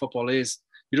playoff football is.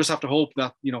 You just have to hope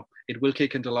that, you know, it will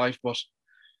kick into life, but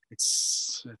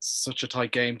it's such a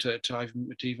tight game to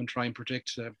even try and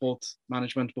predict. Both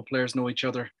management, both players know each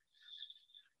other.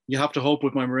 You have to hope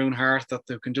with my maroon heart that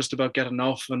they can just about get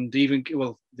enough, and even,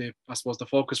 well, I suppose the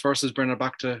focus first is bring it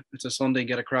back to Sunday and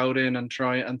get a crowd in and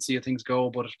try and see how things go.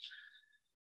 But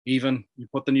even you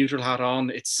put the neutral hat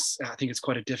on, I think it's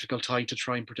quite a difficult tie to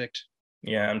try and predict.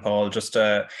 Yeah, and Paul, just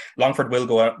Longford will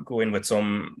go in with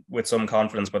some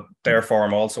confidence, but their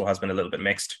form also has been a little bit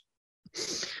mixed.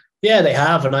 Yeah, they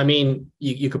have, and I mean,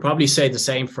 you could probably say the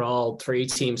same for all 3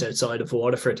 teams outside of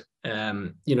Waterford.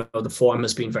 You know, the form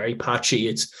has been very patchy.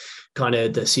 It's kind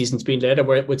of, the season's been later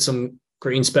with some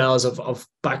green spells of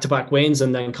back-to-back wins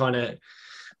and then kind of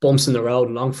bumps in the road.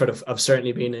 And Longford have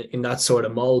certainly been in that sort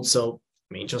of mode. So,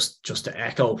 I mean, just to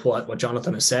echo what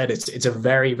Jonathan has said, it's a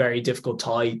very, very difficult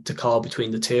tie to call between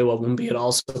the 2. I wouldn't be at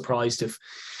all surprised if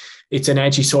it's an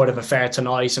edgy sort of affair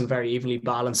tonight and very evenly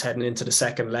balanced heading into the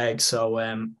second leg. So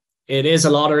it is a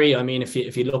lottery. I mean, if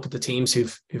you look at the teams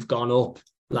who've gone up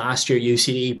last year,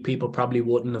 UCD, people probably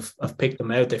wouldn't have picked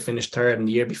them out. They finished third, and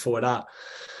the year before that,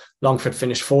 Longford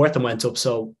finished fourth and went up.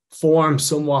 So form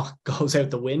somewhat goes out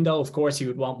the window. Of course, you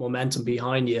would want momentum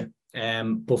behind you.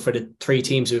 But for the three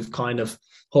teams who've kind of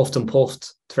huffed and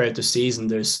puffed throughout the season,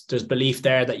 there's belief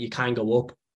there that you can go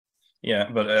up.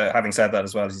 Yeah, but having said that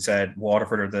as well, as you said,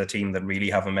 Waterford are the team that really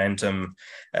have momentum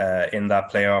in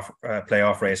that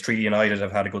playoff race. Treaty United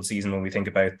have had a good season when we think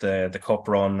about the cup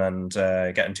run and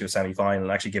getting to a semi-final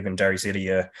and actually giving Derry City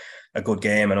a good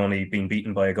game and only being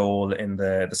beaten by a goal in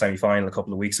the semi-final a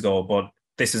couple of weeks ago. But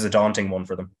this is a daunting one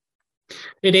for them.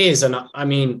 It is, and I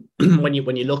mean, when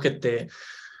you look at the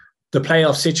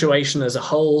playoff situation as a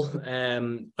whole,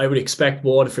 I would expect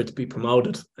Waterford to be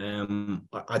promoted.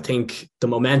 I think the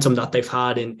momentum that they've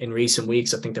had in recent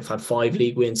weeks, I think they've had 5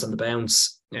 league wins on the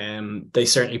bounce. They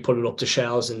certainly put it up to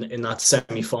Shells in that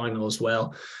semi-final as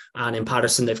well. And in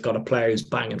Patterson, they've got a player who's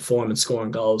banging form and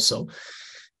scoring goals. So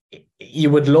you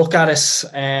would look at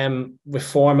it with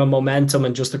form and momentum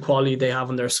and just the quality they have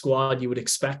in their squad. You would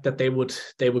expect that they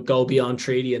would go beyond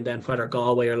Treaty, and then whether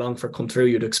Galway or Longford come through,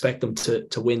 you'd expect them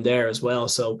to win there as well.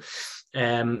 So,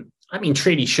 I mean,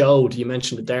 Treaty showed, you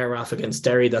mentioned it there, Raf, against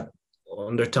Derry, that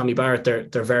under Tommy Barrett,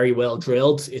 they're very well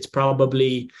drilled. It's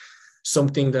probably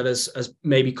something that has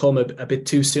maybe come a bit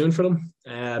too soon for them.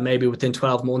 Maybe within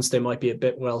 12 months, they might be a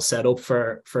bit well set up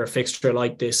for a fixture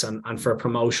like this and for a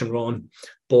promotion run.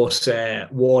 But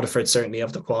Waterford certainly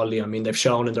have the quality. I mean, they've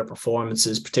shown in their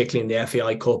performances, particularly in the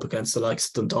FAI Cup against the likes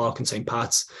of Dundalk and St.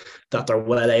 Pat's, that they're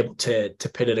well able to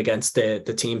pit it against the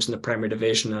teams in the Premier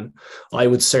Division. And I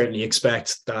would certainly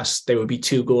expect that they would be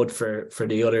too good for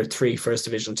the other 3 First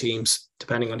Division teams,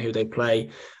 depending on who they play.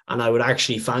 And I would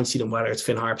actually fancy them, whether it's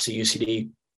Finn Harps or UCD,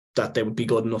 that they would be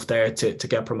good enough there to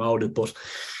get promoted. But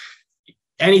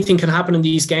anything can happen in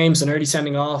these games. An early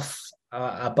sending off,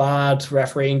 a bad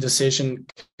refereeing decision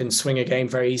can swing a game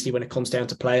very easily when it comes down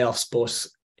to playoffs. But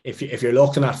if you're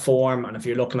looking at form and if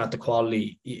you're looking at the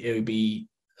quality, it would be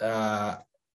a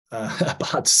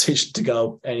bad decision to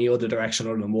go any other direction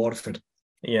other than Waterford.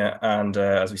 Yeah, and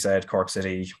as we said, Cork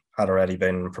City had already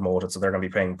been promoted, so they're going to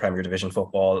be playing Premier Division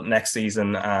football next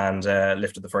season and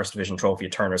lifted the First Division trophy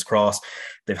at Turner's Cross.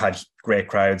 They've had great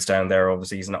crowds down there over the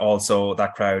season. Also,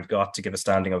 that crowd got to give a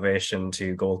standing ovation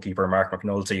to goalkeeper Mark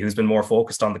McNulty, who's been more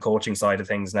focused on the coaching side of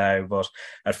things now, but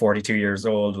at 42 years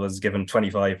old was given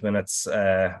 25 minutes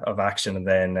of action and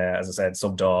then, as I said,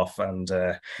 subbed off and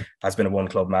has been a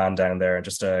one-club man down there and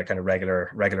just a kind of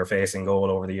regular facing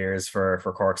goal over the years for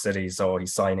Cork City. So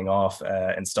he's signing off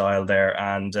in style there.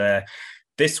 And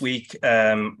this week,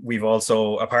 we've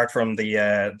also, apart from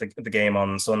the game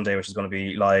on Sunday, which is going to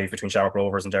be live between Shamrock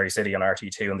Rovers and Derry City on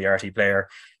RT2 and the RT Player,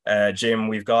 Jim,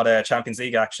 we've got a Champions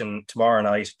League action tomorrow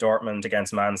night, Dortmund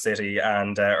against Man City,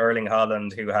 and Erling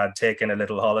Haaland, who had taken a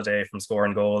little holiday from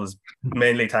scoring goals,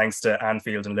 mainly thanks to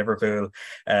Anfield and Liverpool.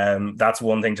 That's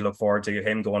one thing to look forward to,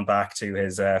 him going back to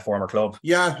his former club.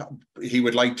 Yeah, he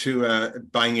would like to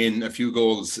bang in a few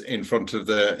goals in front of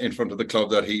the club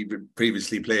that he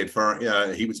previously played for.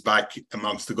 He was back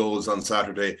amongst the goals on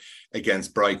Saturday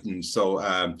against Brighton.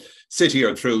 So City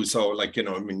are through. So,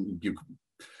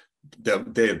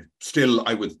 they still,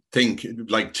 I would think,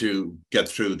 like to get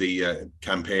through the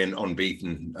campaign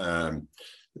unbeaten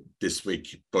this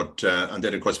week. But and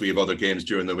then, of course, we have other games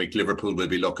during the week. Liverpool will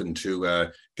be looking to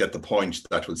get the point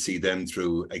that will see them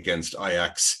through against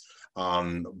Ajax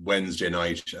on Wednesday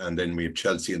night. And then we have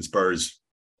Chelsea and Spurs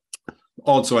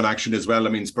also in action as well. I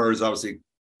mean, Spurs obviously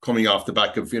coming off the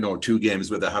back of, 2 games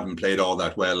where they haven't played all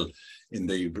that well in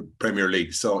the Premier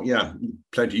League. So, yeah,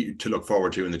 plenty to look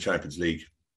forward to in the Champions League.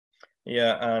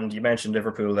 Yeah, and you mentioned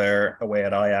Liverpool there away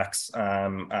at Ajax,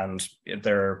 and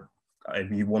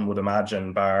one would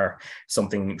imagine, bar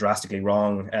something drastically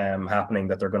wrong happening,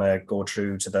 that they're going to go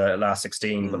through to the last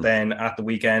 16. But then at the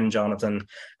weekend, Jonathan,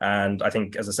 and I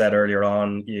think, as I said earlier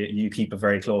on, you keep a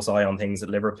very close eye on things at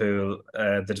Liverpool.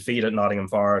 The defeat at Nottingham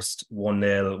Forest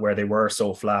 1-0, where they were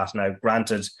so flat. Now,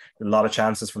 granted, a lot of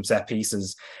chances from set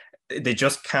pieces. They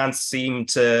just can't seem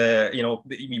to,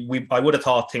 I would have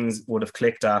thought things would have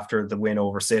clicked after the win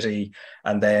over City,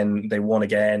 and then they won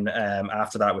again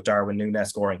after that with Darwin Núñez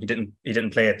scoring. He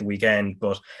didn't play at the weekend,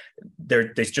 but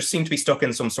they just seem to be stuck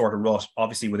in some sort of rut,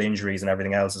 obviously with injuries and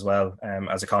everything else as well,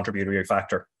 as a contributory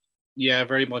factor. Yeah,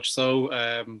 very much so.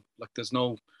 There's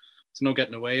no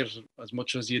getting away as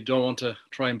much as you don't want to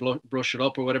try and brush it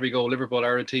up or whatever you go. Liverpool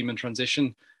are a team in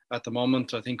transition at the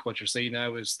moment. I think what you're seeing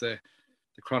now is the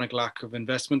the chronic lack of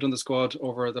investment in the squad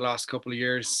over the last couple of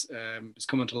years is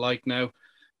coming to light now.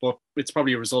 But it's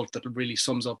probably a result that really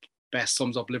sums up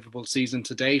Liverpool's season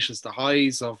to date, is the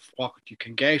highs of what you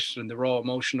can get and the raw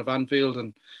emotion of Anfield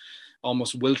and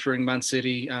almost weltering Man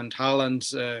City, and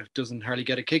Haaland doesn't hardly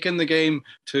get a kick in the game,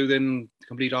 to then the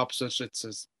complete opposite.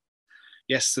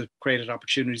 Yes, the created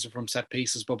opportunities from set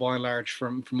pieces, but by and large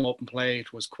from open play,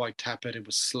 it was quite tepid, it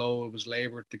was slow, it was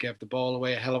laboured. They gave the ball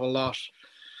away a hell of a lot.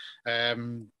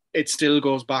 It still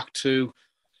goes back to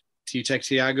you take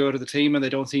Thiago out of the team and they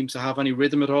don't seem to have any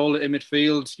rhythm at all in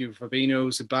midfield. You've Fabinho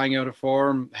who's a bang out of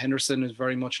form. Henderson is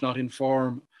very much not in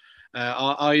form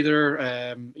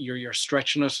either. You're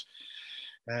stretching it.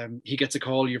 He gets a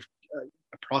call. You've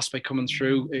a prospect coming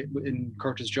through in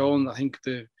Curtis Jones. I think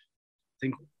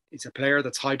he's a player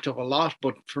that's hyped up a lot,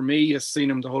 but for me, I've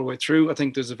seen him the whole way through. I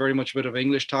think there's a very much a bit of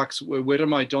English tax with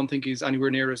him. I don't think he's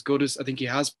anywhere near as good as I think he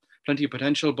has. Plenty of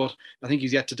potential, but I think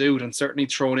he's yet to do it, and certainly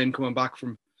thrown in coming back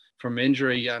from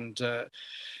injury, and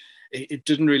it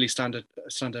didn't really stand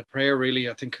a prayer really.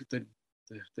 I think the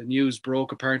news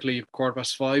broke apparently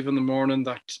 5:15 in the morning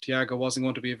that Thiago wasn't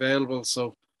going to be available,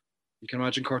 so you can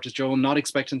imagine Curtis Jones not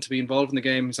expecting to be involved in the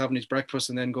game. He's having his breakfast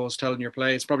and then goes telling your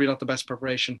play. It's probably not the best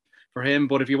preparation for him,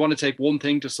 but if you want to take one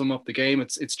thing to sum up the game,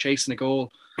 it's chasing a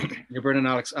goal. You're bringing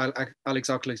Alex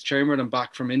Oxlade-Chamberlain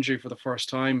back from injury for the first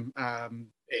time.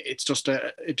 It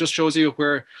just shows you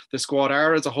where the squad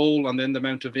are as a whole, and then the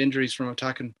amount of injuries from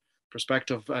attacking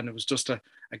perspective. And it was just a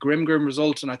grim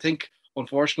result. And I think,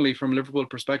 unfortunately, from a Liverpool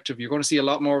perspective, you're going to see a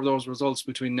lot more of those results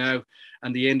between now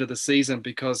and the end of the season,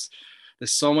 because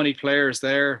there's so many players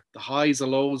there, the highs, the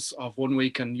lows of one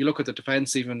week. And you look at the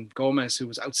defence, even Gomez, who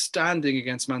was outstanding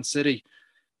against Man City,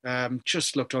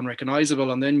 just looked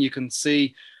unrecognisable. And then you can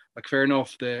see, like, fair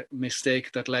enough, the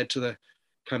mistake that led to the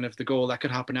kind of the goal. That could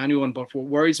happen to anyone, but what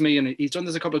worries me, and he's done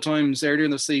this a couple of times earlier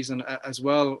in the season as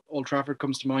well, Old Trafford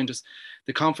comes to mind, is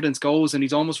the confidence goes and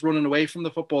he's almost running away from the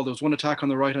football. There was one attack on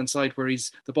the right hand side where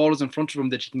the ball is in front of him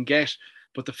that he can get,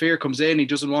 but the fear comes in, he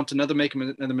doesn't want to make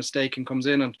another mistake, and comes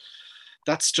in, and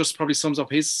that's just probably sums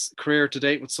up his career to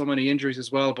date with so many injuries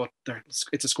as well. But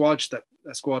it's a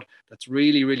squad that's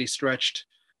really, really stretched.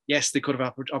 Yes, they could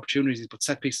have opportunities, but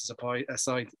set pieces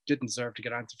aside, didn't deserve to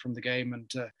get answered from the game. And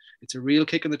it's a real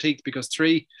kick in the teeth, because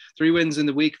three wins in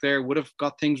the week there would have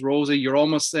got things rosy. You're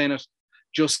almost saying it,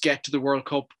 just get to the World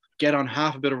Cup, get on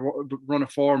half a bit of run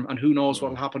of form, and who knows what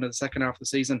will happen in the second half of the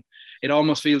season. It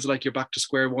almost feels like you're back to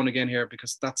square one again here,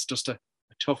 because that's just a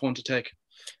tough one to take.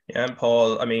 Yeah, and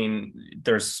Paul, I mean,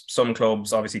 there's some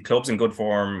clubs in good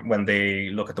form, when they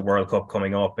look at the World Cup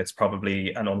coming up, it's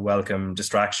probably an unwelcome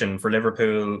distraction. For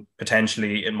Liverpool,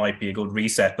 potentially it might be a good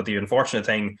reset, but the unfortunate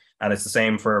thing, and it's the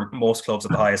same for most clubs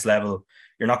at the highest level,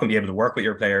 you're not going to be able to work with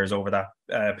your players over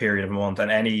that period of a month,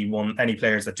 and any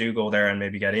players that do go there and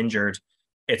maybe get injured,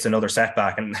 it's another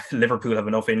setback, and Liverpool have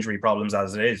enough injury problems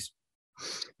as it is.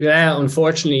 Yeah,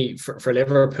 unfortunately for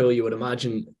Liverpool, you would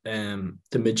imagine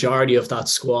the majority of that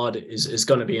squad is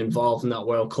going to be involved in that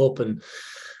World Cup, and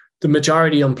the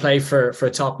majority on play for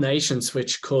top nations,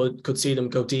 which could see them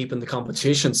go deep in the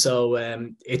competition. So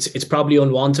it's probably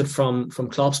unwanted from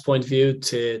Klopp's point of view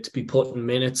to be putting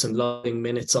minutes and loading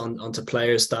minutes onto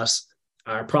players that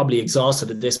are probably exhausted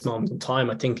at this moment in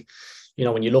time. I think, you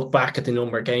know, when you look back at the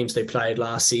number of games they played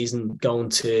last season, going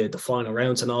to the final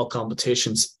rounds in all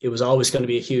competitions, it was always going to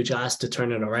be a huge ask to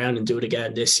turn it around and do it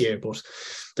again this year. But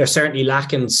they're certainly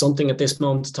lacking something at this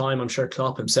moment in time. I'm sure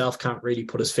Klopp himself can't really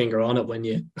put his finger on it when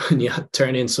you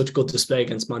turn in such good display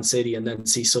against Man City and then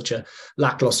see such a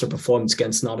lackluster performance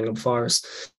against Nottingham Forest.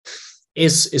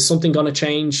 Is something going to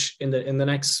change in the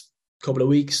next couple of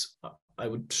weeks? I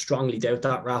would strongly doubt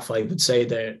that, Raf. I would say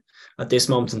that at this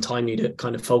moment in time, you need to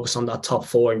kind of focus on that top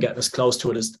four and get as close to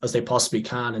it as they possibly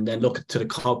can, and then look to the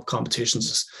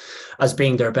competitions as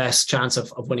being their best chance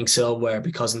of winning silverware,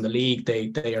 because in the league,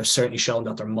 they are certainly showing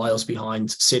that they're miles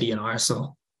behind City and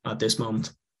Arsenal at this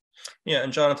moment. Yeah,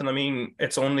 and Jonathan, I mean,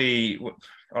 it's only...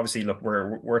 Obviously, look,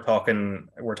 we're talking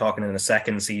in a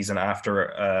second season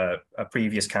after a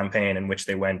previous campaign in which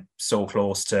they went so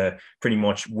close to pretty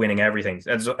much winning everything.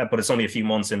 But it's only a few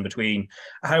months in between.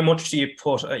 How much do you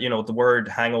put, the word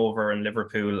hangover in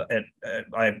Liverpool?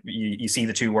 You see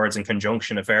the two words in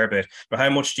conjunction a fair bit. But how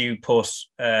much do you put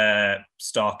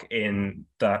stock in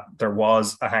that there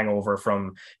was a hangover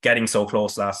from getting so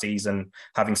close last season,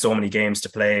 having so many games to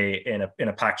play in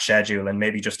a packed schedule, and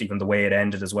maybe just even the way it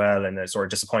ended as well in a sort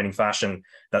of disappointing fashion,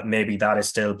 that maybe that is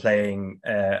still playing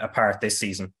a part this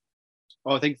season?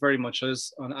 Oh, I think very much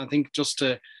is. And I think just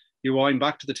to rewind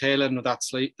back to the tail end of that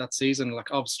season,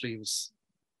 like obviously it was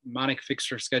manic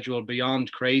fixture schedule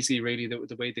beyond crazy, really,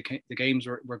 the way the games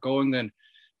were going then.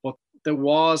 But there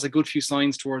was a good few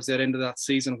signs towards that end of that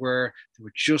season where they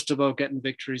were just about getting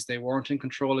victories. They weren't in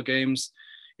control of games.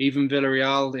 Even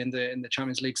Villarreal in the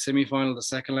Champions League semi-final, the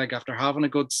second leg, after having a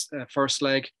good first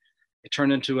leg, it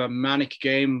turned into a manic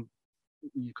game.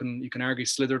 You can argue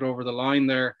slithered over the line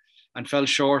there and fell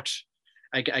short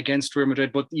against Real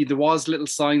Madrid. But there was little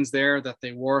signs there that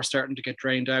they were starting to get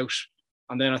drained out.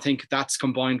 And then I think that's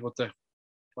combined with the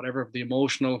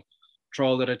emotional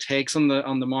toll that it takes on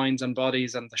the minds and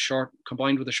bodies, and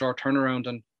combined with the short turnaround,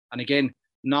 and again,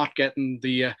 not getting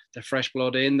the fresh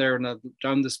blood in there and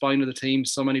down the spine of the team.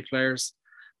 So many players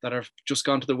that have just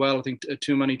gone to the well, I think,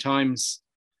 too many times.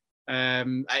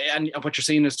 And what you're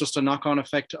seeing is just a knock-on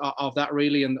effect of that,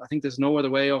 really. And I think there's no other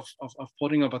way of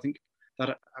putting up. I think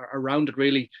that around it,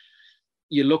 really,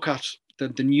 you look at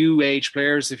the new age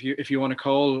players, if you want to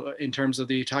call, in terms of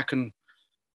the attacking,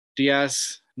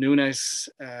 Diaz, Nunes,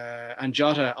 and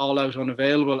Jota all out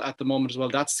unavailable at the moment as well.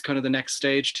 That's kind of the next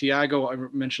stage. Thiago,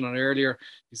 I mentioned on earlier,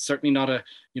 he's certainly not a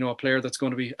player that's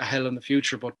going to be a hell in the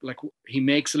future, but like, he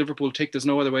makes Liverpool tick. There's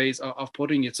no other ways of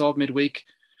putting it. It's all midweek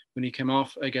when he came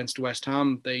off against West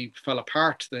Ham. They fell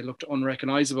apart. They looked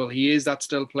unrecognisable. He is that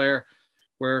still player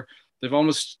where they've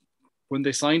almost, when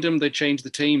they signed him, they changed the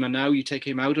team, and now you take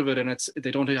him out of it, and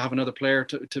they don't have another player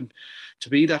to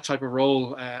be that type of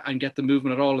role and get the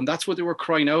movement at all. And that's what they were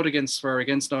crying out against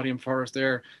Nottingham Forest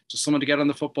there, just someone to get on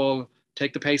the football,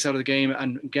 take the pace out of the game,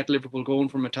 and get Liverpool going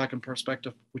from an attacking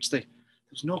perspective, which there's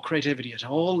no creativity at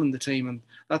all in the team, and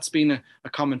that's been a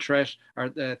common threat or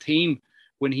theme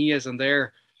when he isn't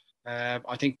there.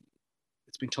 I think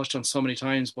it's been touched on so many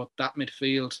times, but that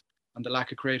midfield and the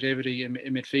lack of creativity in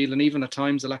midfield, and even at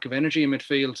times the lack of energy in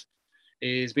midfield,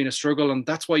 is been a struggle. And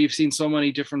that's why you've seen so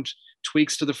many different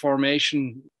tweaks to the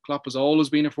formation. Klopp has always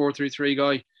been a 4-3-3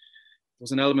 guy. There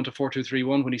was an element of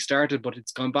 4-2-3-1 when he started, but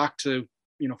it's gone back to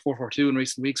 4-4-2 in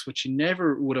recent weeks, which he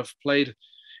never would have played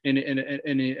in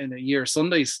a year of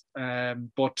Sundays.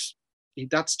 But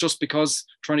that's just because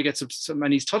trying to get some,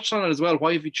 and he's touched on it as well.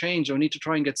 Why have you changed? I need to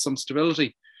try and get some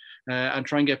stability. And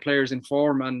try and get players in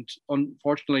form. And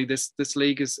unfortunately, this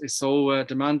league is so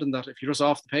demanding that if you're just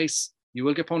off the pace, you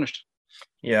will get punished.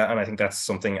 Yeah, and I think that's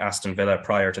something Aston Villa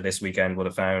prior to this weekend would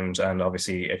have found, and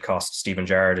obviously it cost Steven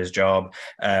Gerrard his job.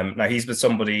 Now, he's been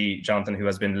somebody, Jonathan, who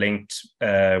has been linked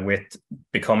with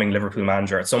becoming Liverpool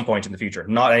manager at some point in the future,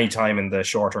 not any time in the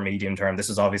short or medium term. This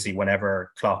is obviously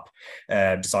whenever Klopp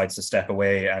decides to step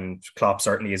away, and Klopp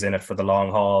certainly is in it for the long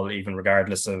haul, even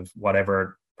regardless of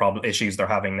whatever problem issues they're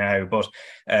having now. But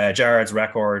Gerrard's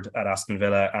record at Aston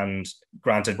Villa, and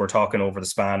granted we're talking over the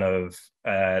span of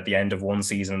the end of one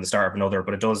season and the start of another,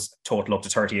 but it does total up to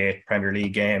 38 Premier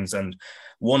League games, and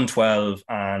won 12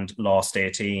 and lost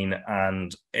 18.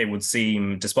 And it would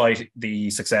seem, despite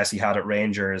the success he had at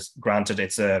Rangers, granted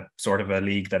it's a sort of a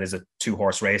league that is a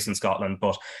two-horse race in Scotland,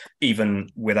 but even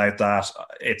without that,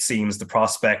 it seems the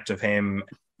prospect of him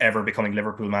ever becoming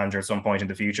Liverpool manager at some point in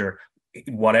the future,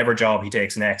 whatever job he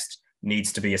takes next,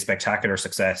 needs to be a spectacular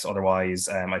success. Otherwise,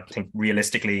 I think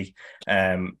realistically,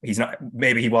 he's not.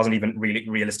 Maybe he wasn't even really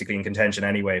realistically in contention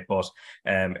anyway. But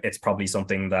it's probably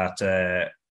something that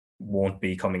won't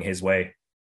be coming his way.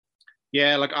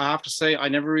 Yeah, like I have to say, I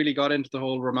never really got into the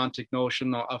whole romantic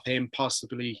notion of him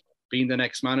possibly being the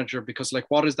next manager, because like,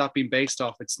 what is that being based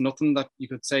off? It's nothing that you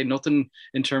could say, nothing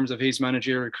in terms of his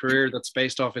managerial career that's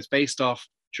based off. It's based off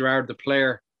Gerrard the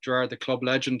player, Gerrard the club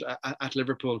legend at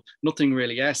Liverpool. Nothing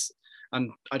really else.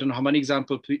 And I don't know how many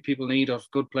examples people need of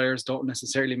good players don't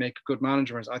necessarily make good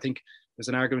managers. I think there's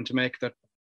an argument to make that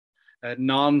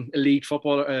non-elite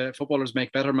footballers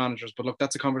make better managers. But look,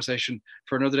 that's a conversation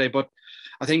for another day. But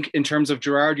I think in terms of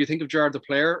Gerrard, you think of Gerrard the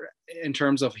player in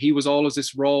terms of he was always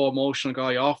this raw, emotional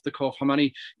guy off the cuff. How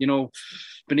many,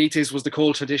 Benitez was the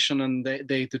cold tradition, and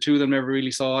the two of them never really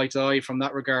saw eye to eye from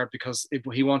that regard, because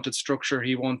he wanted structure,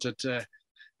 he wanted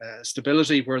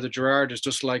stability, where the Gerrard is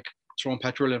just like throwing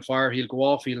petrol in fire. He'll go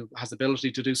off, has the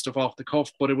ability to do stuff off the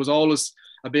cuff, but it was always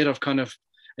a bit of kind of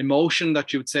emotion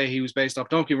that you would say he was based off.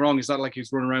 Don't get me wrong, it's not like he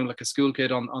was running around like a school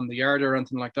kid on the yard or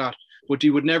anything like that, but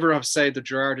you would never have said that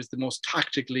Gerrard is the most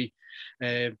tactically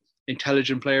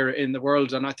intelligent player in the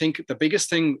world. And I think the biggest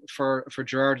thing for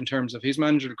Gerrard in terms of his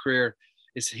managerial career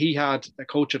is he had a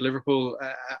coach at Liverpool,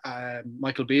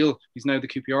 Michael Beale. He's now the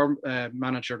QPR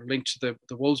manager, linked to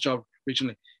the Wolves job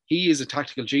regionally. He is a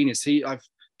tactical genius. I've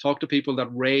talked to people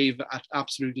that rave at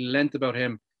absolute length about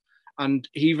him, and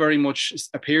he very much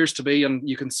appears to be, and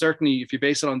you can certainly, if you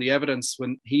base it on the evidence,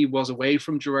 when he was away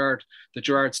from Gerrard,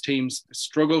 Gerrard's teams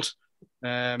struggled.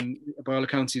 By all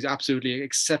accounts, he's absolutely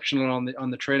exceptional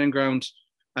on the training ground.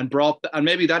 and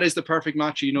maybe that is the perfect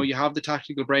match. You know, you have the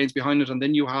tactical brains behind it, and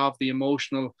then you have the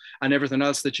emotional and everything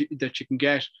else that you can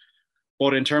get.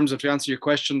 But in terms of, to answer your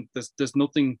question, there's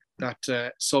nothing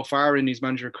that so far in his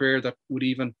manager career that would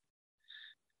even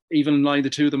line the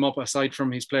two of them up aside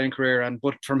from his playing career.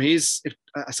 But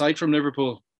aside from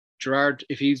Liverpool, Gerrard,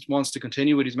 if he wants to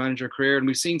continue with his manager career, and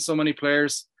we've seen so many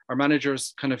players or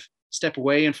managers kind of step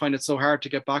away and find it so hard to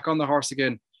get back on the horse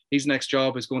again, his next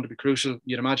job is going to be crucial.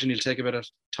 You'd imagine he'll take a bit of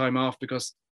time off,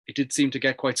 because it did seem to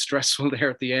get quite stressful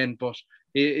there at the end. But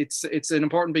it's an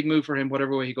important big move for him,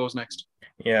 whatever way he goes next.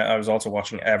 Yeah, I was also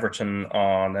watching Everton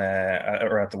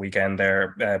at the weekend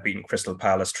there, beating Crystal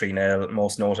Palace 3-0.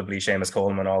 Most notably, Seamus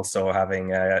Coleman also having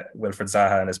Wilfred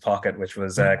Zaha in his pocket, which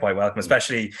was quite welcome.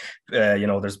 Especially,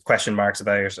 there's question marks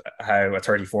about how a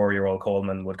 34-year-old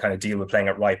Coleman would kind of deal with playing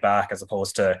at right back as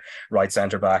opposed to right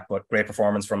centre back. But great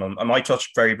performance from him. I might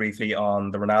touch very briefly on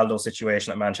the Ronaldo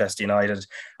situation at Manchester United.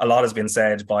 A lot has been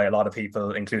said by a lot of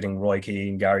people, including Roy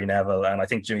Keane, Gary Neville, and I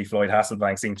think Jimmy Floyd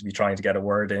Hasselbank seemed to be trying to get a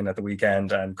word in at the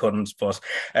weekend and couldn't. But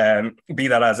be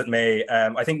that as it may,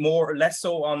 I think less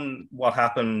so on what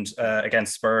happened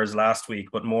against Spurs last week,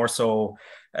 but more so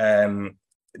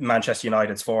Manchester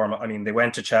United's form. I mean, they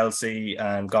went to Chelsea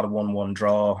and got a 1-1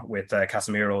 draw with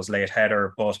Casemiro's late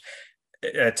header, but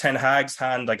Ten Hag's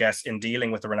hand, I guess, in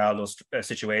dealing with the Ronaldo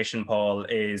situation, Paul,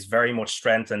 is very much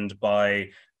strengthened by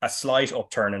a slight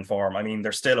upturn in form. I mean,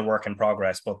 they're still a work in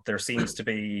progress, but there seems to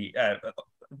be,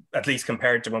 at least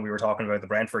compared to when we were talking about the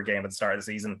Brentford game at the start of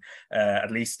the season,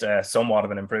 at least somewhat of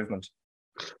an improvement.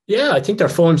 Yeah, I think their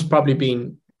form's probably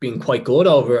been quite good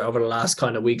over the last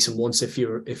kind of weeks and months if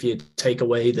you take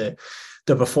away the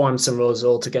performance and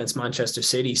result against Manchester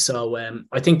City. So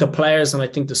I think the players and I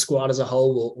think the squad as a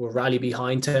whole will rally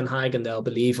behind Ten Hag, and they'll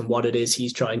believe in what it is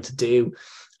he's trying to do.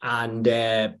 And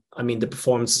I mean, the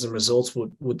performances and results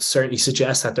would certainly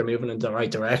suggest that they're moving in the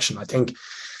right direction. I think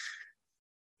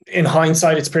in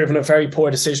hindsight, it's proven a very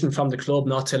poor decision from the club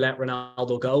not to let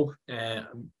Ronaldo go.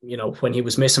 When he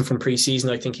was missing from pre-season,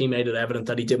 I think he made it evident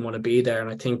that he didn't want to be there. And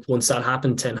I think once that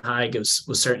happened, Ten Hag was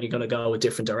certainly going to go a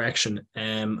different direction.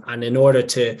 And in order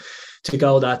to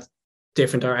go that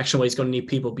different direction, where he's going to need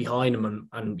people behind him,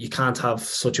 and you can't have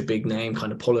such a big name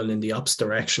kind of pulling in the opposite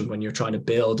direction when you're trying to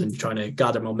build and trying to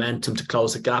gather momentum to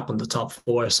close the gap on the top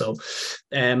four. So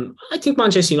I think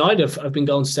Manchester United have been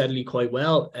going steadily quite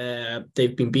well.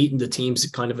 They've been beating the teams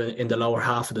kind of in the lower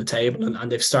half of the table,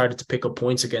 and they've started to pick up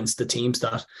points against the teams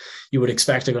that you would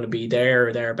expect are going to be there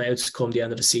or thereabouts come the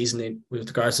end of the season with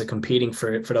regards to competing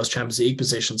for those Champions League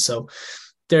positions. So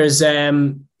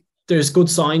there's good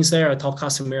signs there. I thought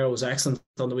Casemiro was excellent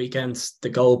on the weekend. The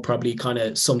goal probably kind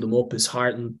of summed him up, his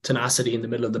heart and tenacity in the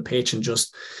middle of the pitch and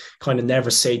just kind of never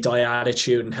say die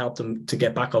attitude, and helped them to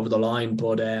get back over the line.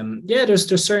 But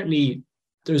there's certainly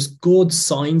good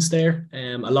signs there.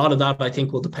 A lot of that I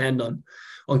think will depend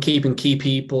on keeping key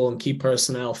people and key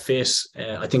personnel fit.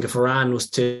 I think if Varane was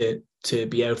to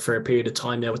be out for a period of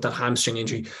time now with that hamstring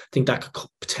injury, I think that could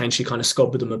potentially kind of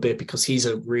scupper them a bit, because he's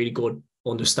a really good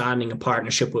understanding and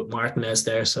partnership with Martinez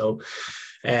there. So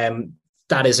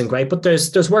that isn't great, but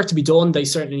there's work to be done. They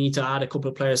certainly need to add a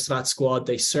couple of players to that squad.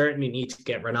 They certainly need to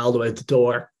get Ronaldo out the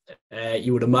door,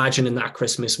 you would imagine, in that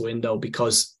Christmas window,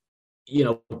 because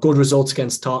good results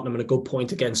against Tottenham and a good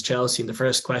point against Chelsea, and the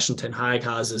first question Ten Hag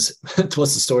has is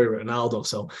what's the story with Ronaldo?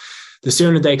 So the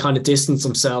sooner they kind of distance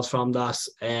themselves from that,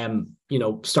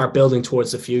 start building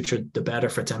towards the future, the better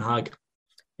for Ten Hag.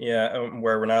 Yeah,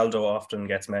 where Ronaldo often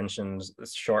gets mentioned,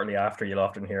 shortly after you'll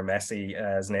often hear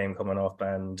Messi's name coming up,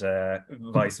 and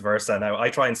vice versa. Now, I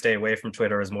try and stay away from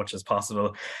Twitter as much as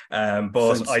possible,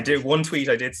 but one tweet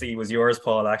I did see was yours,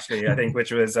 Paul, actually, I think,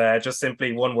 which was just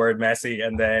simply one word, Messi,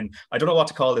 and then I don't know what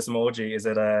to call this emoji. Is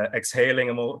it a exhaling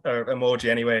emoji?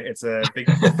 Anyway, it's a big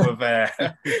puff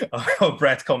of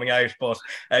breath coming out, but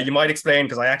you might explain,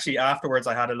 because I actually afterwards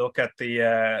I had a look at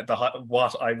the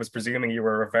what I was presuming you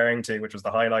were referring to, which was the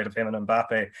highlight of him and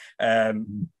Mbappe.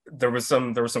 There was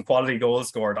some quality goals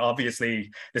scored.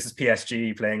 Obviously, this is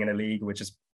PSG playing in a league which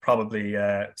is probably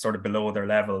sort of below their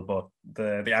level, but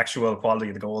the actual quality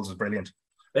of the goals was brilliant.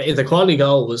 The quality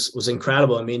goal was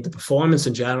incredible. I mean, the performance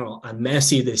in general, and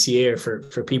Messi this year, for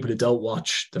people who don't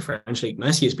watch the French league,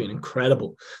 Messi has been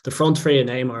incredible. The front three of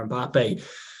Neymar and Mbappe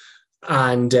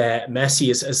and Messi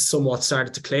has somewhat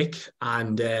started to click.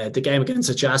 And the game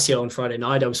against Ajaccio on Friday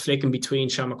night, I was flicking between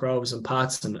Shamrock Rovers and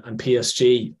Pats and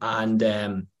PSG. And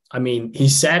I mean, he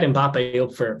set Mbappe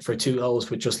up for 2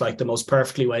 goals with just like the most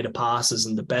perfectly weighted passes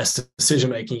and the best decision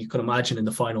making you could imagine in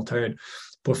the final third.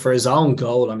 But for his own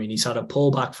goal, I mean, he's had a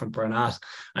pullback from Bernat,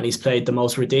 and he's played the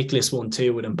most ridiculous one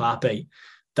too with Mbappe.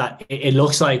 that it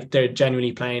looks like they're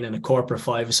genuinely playing in a corporate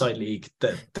five-a-side league,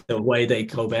 the way they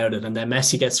go about it. And then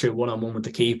Messi gets through one-on-one with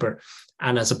the keeper,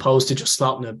 and as opposed to just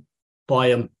slotting it by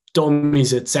him,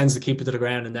 dummies it, sends the keeper to the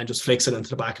ground, and then just flicks it into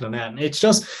the back of the net. And it's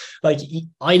just like,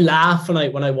 I laugh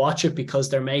when I watch it, because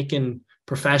they're making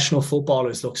professional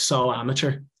footballers look so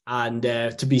amateur, and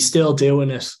to be still doing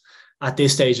it at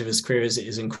this stage of his career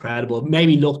is incredible.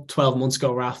 Maybe look 12 months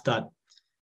ago, Raf, that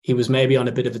he was maybe on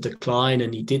a bit of a decline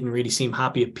and he didn't really seem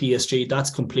happy at PSG. That's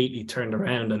completely turned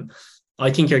around. And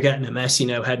I think you're getting a Messi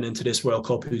now heading into this World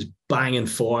Cup who's banging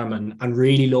form and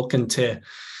really looking to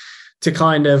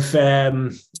kind of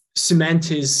cement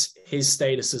his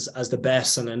status as the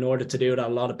best. And in order to do that,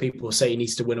 a lot of people say he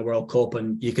needs to win a World Cup,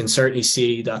 and you can certainly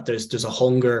see that there's a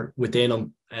hunger within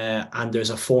him and there's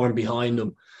a form behind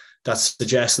him that's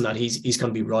suggesting that he's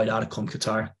going to be right out of come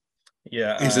Qatar.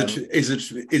 Yeah. Is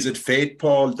it fate,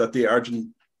 Paul, that the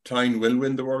Argentine will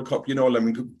win the World Cup? You know, I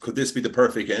mean, could this be the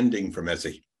perfect ending for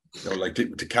Messi? You know, like to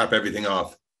cap everything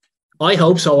off. I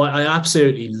hope so. I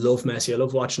absolutely love Messi. I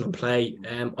love watching him play.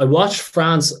 I watched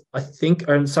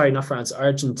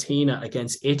Argentina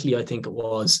against Italy, I think it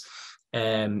was.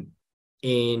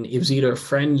 It was either a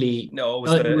friendly. No,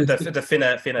 it was the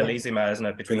Finalissima, isn't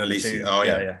it? Between the two. Oh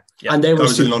yeah. And they were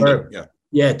superb. In London.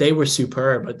 Yeah, they were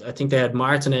superb. I think they had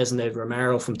Martinez and they had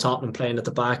Romero from Tottenham playing at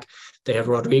the back. They have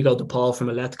Rodrigo de Paul from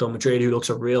Atletico Madrid, who looks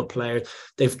a real player.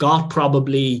 They've got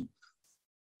probably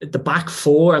the back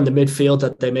four and the midfield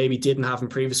that they maybe didn't have in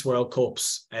previous World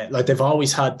Cups. Like they've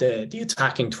always had the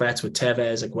attacking threats with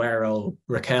Tevez, Aguero,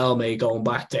 Riquelme going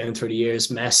back down through the years,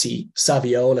 Messi,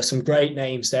 Saviola, some great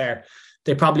names there.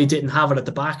 They probably didn't have it at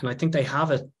the back, and I think they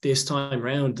have it this time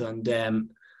round. And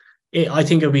I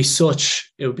think it would be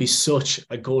such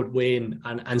a good win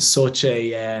and such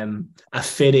a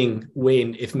fitting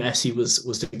win if Messi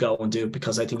was to go and do it,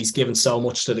 because I think he's given so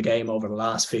much to the game over the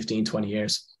last 15, 20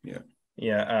 years.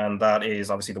 Yeah, and that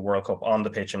is obviously the World Cup on the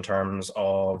pitch in terms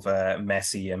of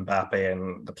Messi, Mbappe,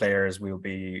 and the players we'll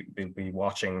be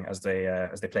watching as they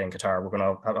play in Qatar. We're going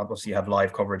to obviously have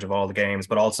live coverage of all the games,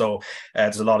 but also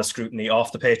there's a lot of scrutiny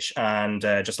off the pitch. And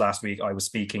just last week, I was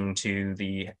speaking to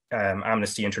the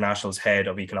Amnesty International's head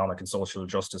of economic and social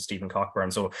justice, Stephen Cockburn.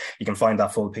 So you can find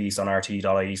that full piece on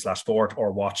rt.ie/sport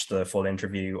or watch the full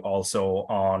interview also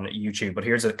on YouTube. But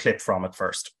here's a clip from it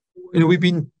first. You know, we've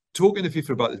been talking to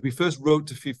FIFA about this. We first wrote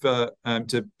to FIFA,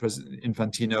 to President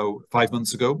Infantino 5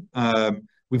 months ago.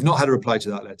 We've not had a reply to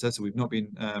that letter, so we've not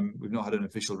had an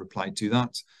official reply to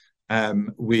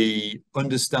that. We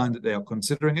understand that they are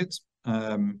considering it.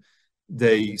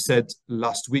 They said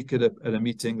last week at a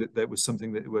meeting that there was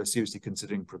something that they were seriously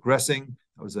considering progressing.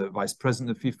 That was a vice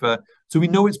president of FIFA. So we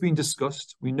know it's being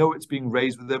discussed. We know it's being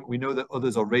raised with them. We know that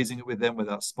others are raising it with them, whether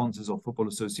that's sponsors or football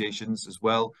associations as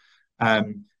well.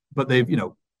 But they've,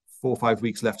 4 or 5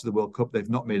 weeks left of the World Cup. They've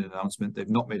not made an announcement. They've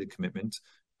not made a commitment.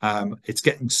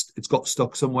 It's got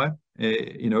stuck somewhere.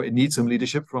 It needs some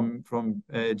leadership from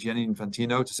Gianni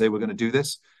Infantino to say we're going to do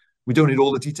this. We don't need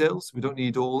all the details. We don't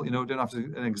need all, don't have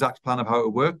an exact plan of how it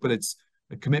will work, but it's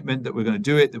a commitment that we're going to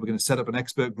do it, that we're going to set up an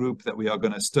expert group, that we are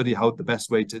going to study how the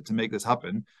best way to make this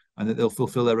happen, and that they'll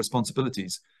fulfill their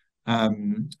responsibilities.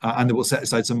 And they will set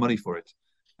aside some money for it.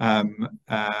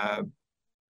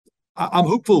 I'm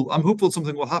hopeful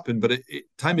something will happen, but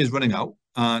time is running out,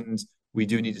 and we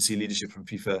do need to see leadership from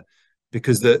FIFA,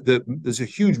 because there's a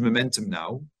huge momentum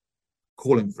now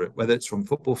calling for it, whether it's from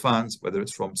football fans, whether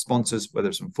it's from sponsors, whether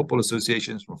it's from football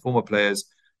associations, from former players,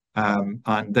 and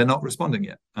they're not responding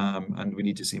yet, and we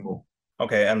need to see more.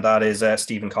 Okay, and that is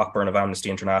Stephen Cockburn of Amnesty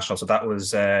International. So that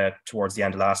was towards the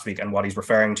end of last week, and what he's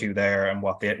referring to there, and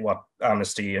what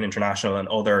Amnesty and International and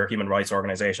other human rights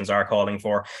organisations are calling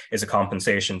for, is a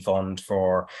compensation fund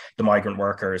for the migrant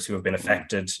workers who have been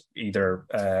affected, either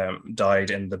died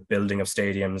in the building of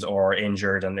stadiums or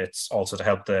injured, and it's also to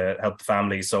help the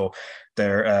families. So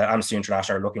Amnesty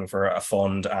International are looking for a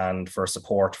fund and for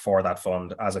support for that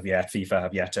fund. As of yet, FIFA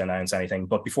have yet to announce anything.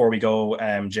 But before we go,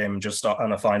 Jim, just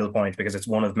on a final point, because it's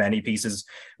one of many pieces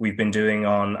we've been doing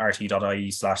on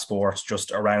rt.ie/sport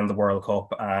just around the World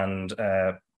Cup, and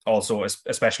also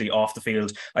especially off the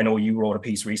field. I know you wrote a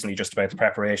piece recently just about the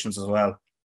preparations as well.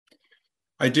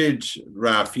 I did,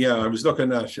 Raf. Yeah, I was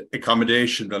looking at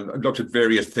accommodation and I looked at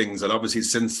various things. And obviously,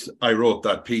 since I wrote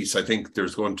that piece, I think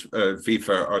there's going to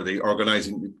FIFA or the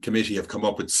organising committee have come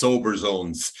up with sober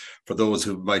zones for those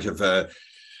who might have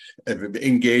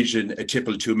engaged in a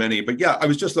tipple too many. But yeah, I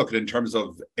was just looking in terms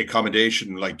of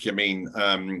accommodation. Like, I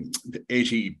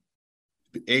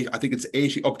think it's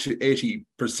 80 up to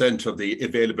 80% of the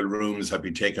available rooms have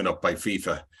been taken up by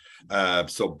FIFA.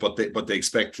 But they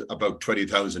expect about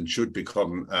 20,000 should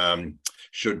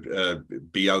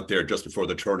be out there just before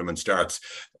the tournament starts.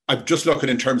 I'm just looking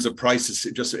in terms of prices,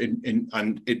 just in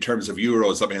terms of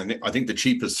euros. I mean, I think the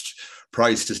cheapest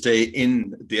price to stay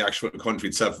in the actual country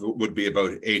itself would be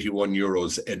about 81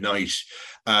 euros a night.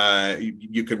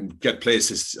 You can get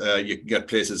places.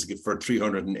 For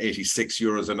 386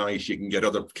 euros a night. You can get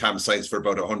other campsites for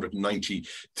about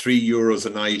 193 euros a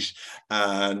night.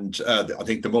 And I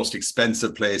think the most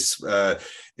expensive place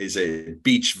is a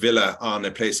beach villa on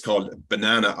a place called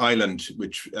Banana Island,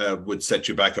 which would set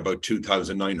you back about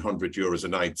 2,900 euros a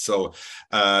night. So,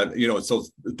 so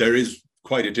there is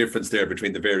quite a difference there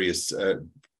between the various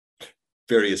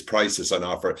prices on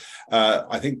offer.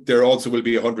 I think there also will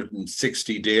be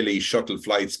 160 daily shuttle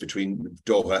flights between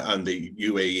Doha and the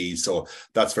UAE. So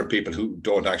that's for people who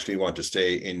don't actually want to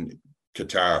stay in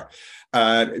Qatar.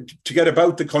 To get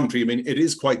about the country, I mean, it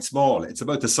is quite small. It's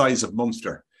about the size of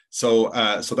Munster. So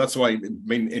that's why, I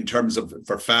mean, in terms of,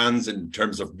 for fans, in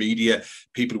terms of media,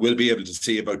 people will be able to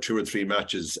see about 2 or 3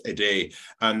 matches a day.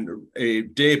 And a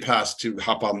day pass to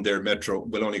hop on their metro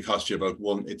will only cost you about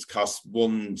it costs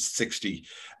 160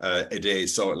 a day.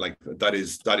 So like that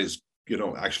is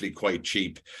actually quite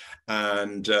cheap.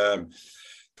 And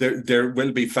there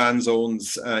will be fan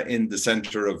zones in the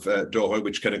centre of Doha,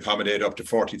 which can accommodate up to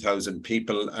 40,000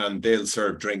 people, and they'll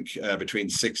serve drink between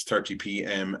 6:30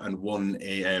 p.m. and 1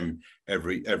 a.m.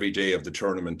 every day of the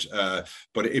tournament.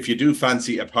 But if you do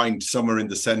fancy a pint somewhere in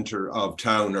the centre of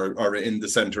town or in the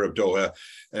centre of Doha,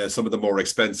 some of the more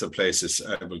expensive places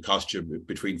will cost you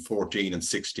between 14 and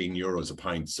 16 euros a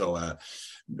pint. So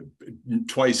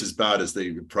twice as bad as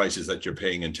the prices that you're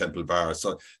paying in Temple Bar.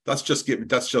 So that's just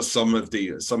some of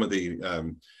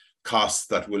the costs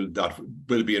that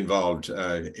will be involved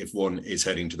if one is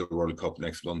heading to the World Cup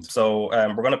next month. So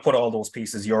we're going to put all those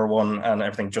pieces, your one and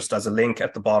everything, just as a link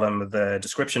at the bottom of the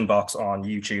description box on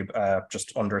YouTube,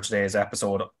 just under today's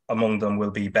episode. Among them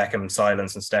will be Beckham,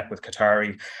 Silence and Step with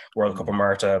Qatari, World Cup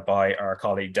Omerta by our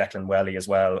colleague Declan Welly as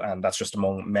well. And that's just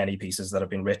among many pieces that have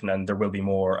been written, and there will be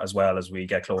more as well as we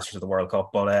get closer to the World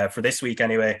Cup. But for this week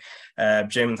anyway,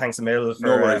 Jim, thanks a mil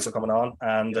for coming on,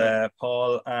 and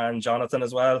Paul and Jonathan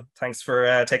as well. Thanks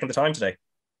for taking the time today.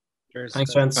 Cheers.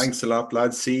 Thanks, friends. Thanks a lot,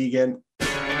 lads. See you again.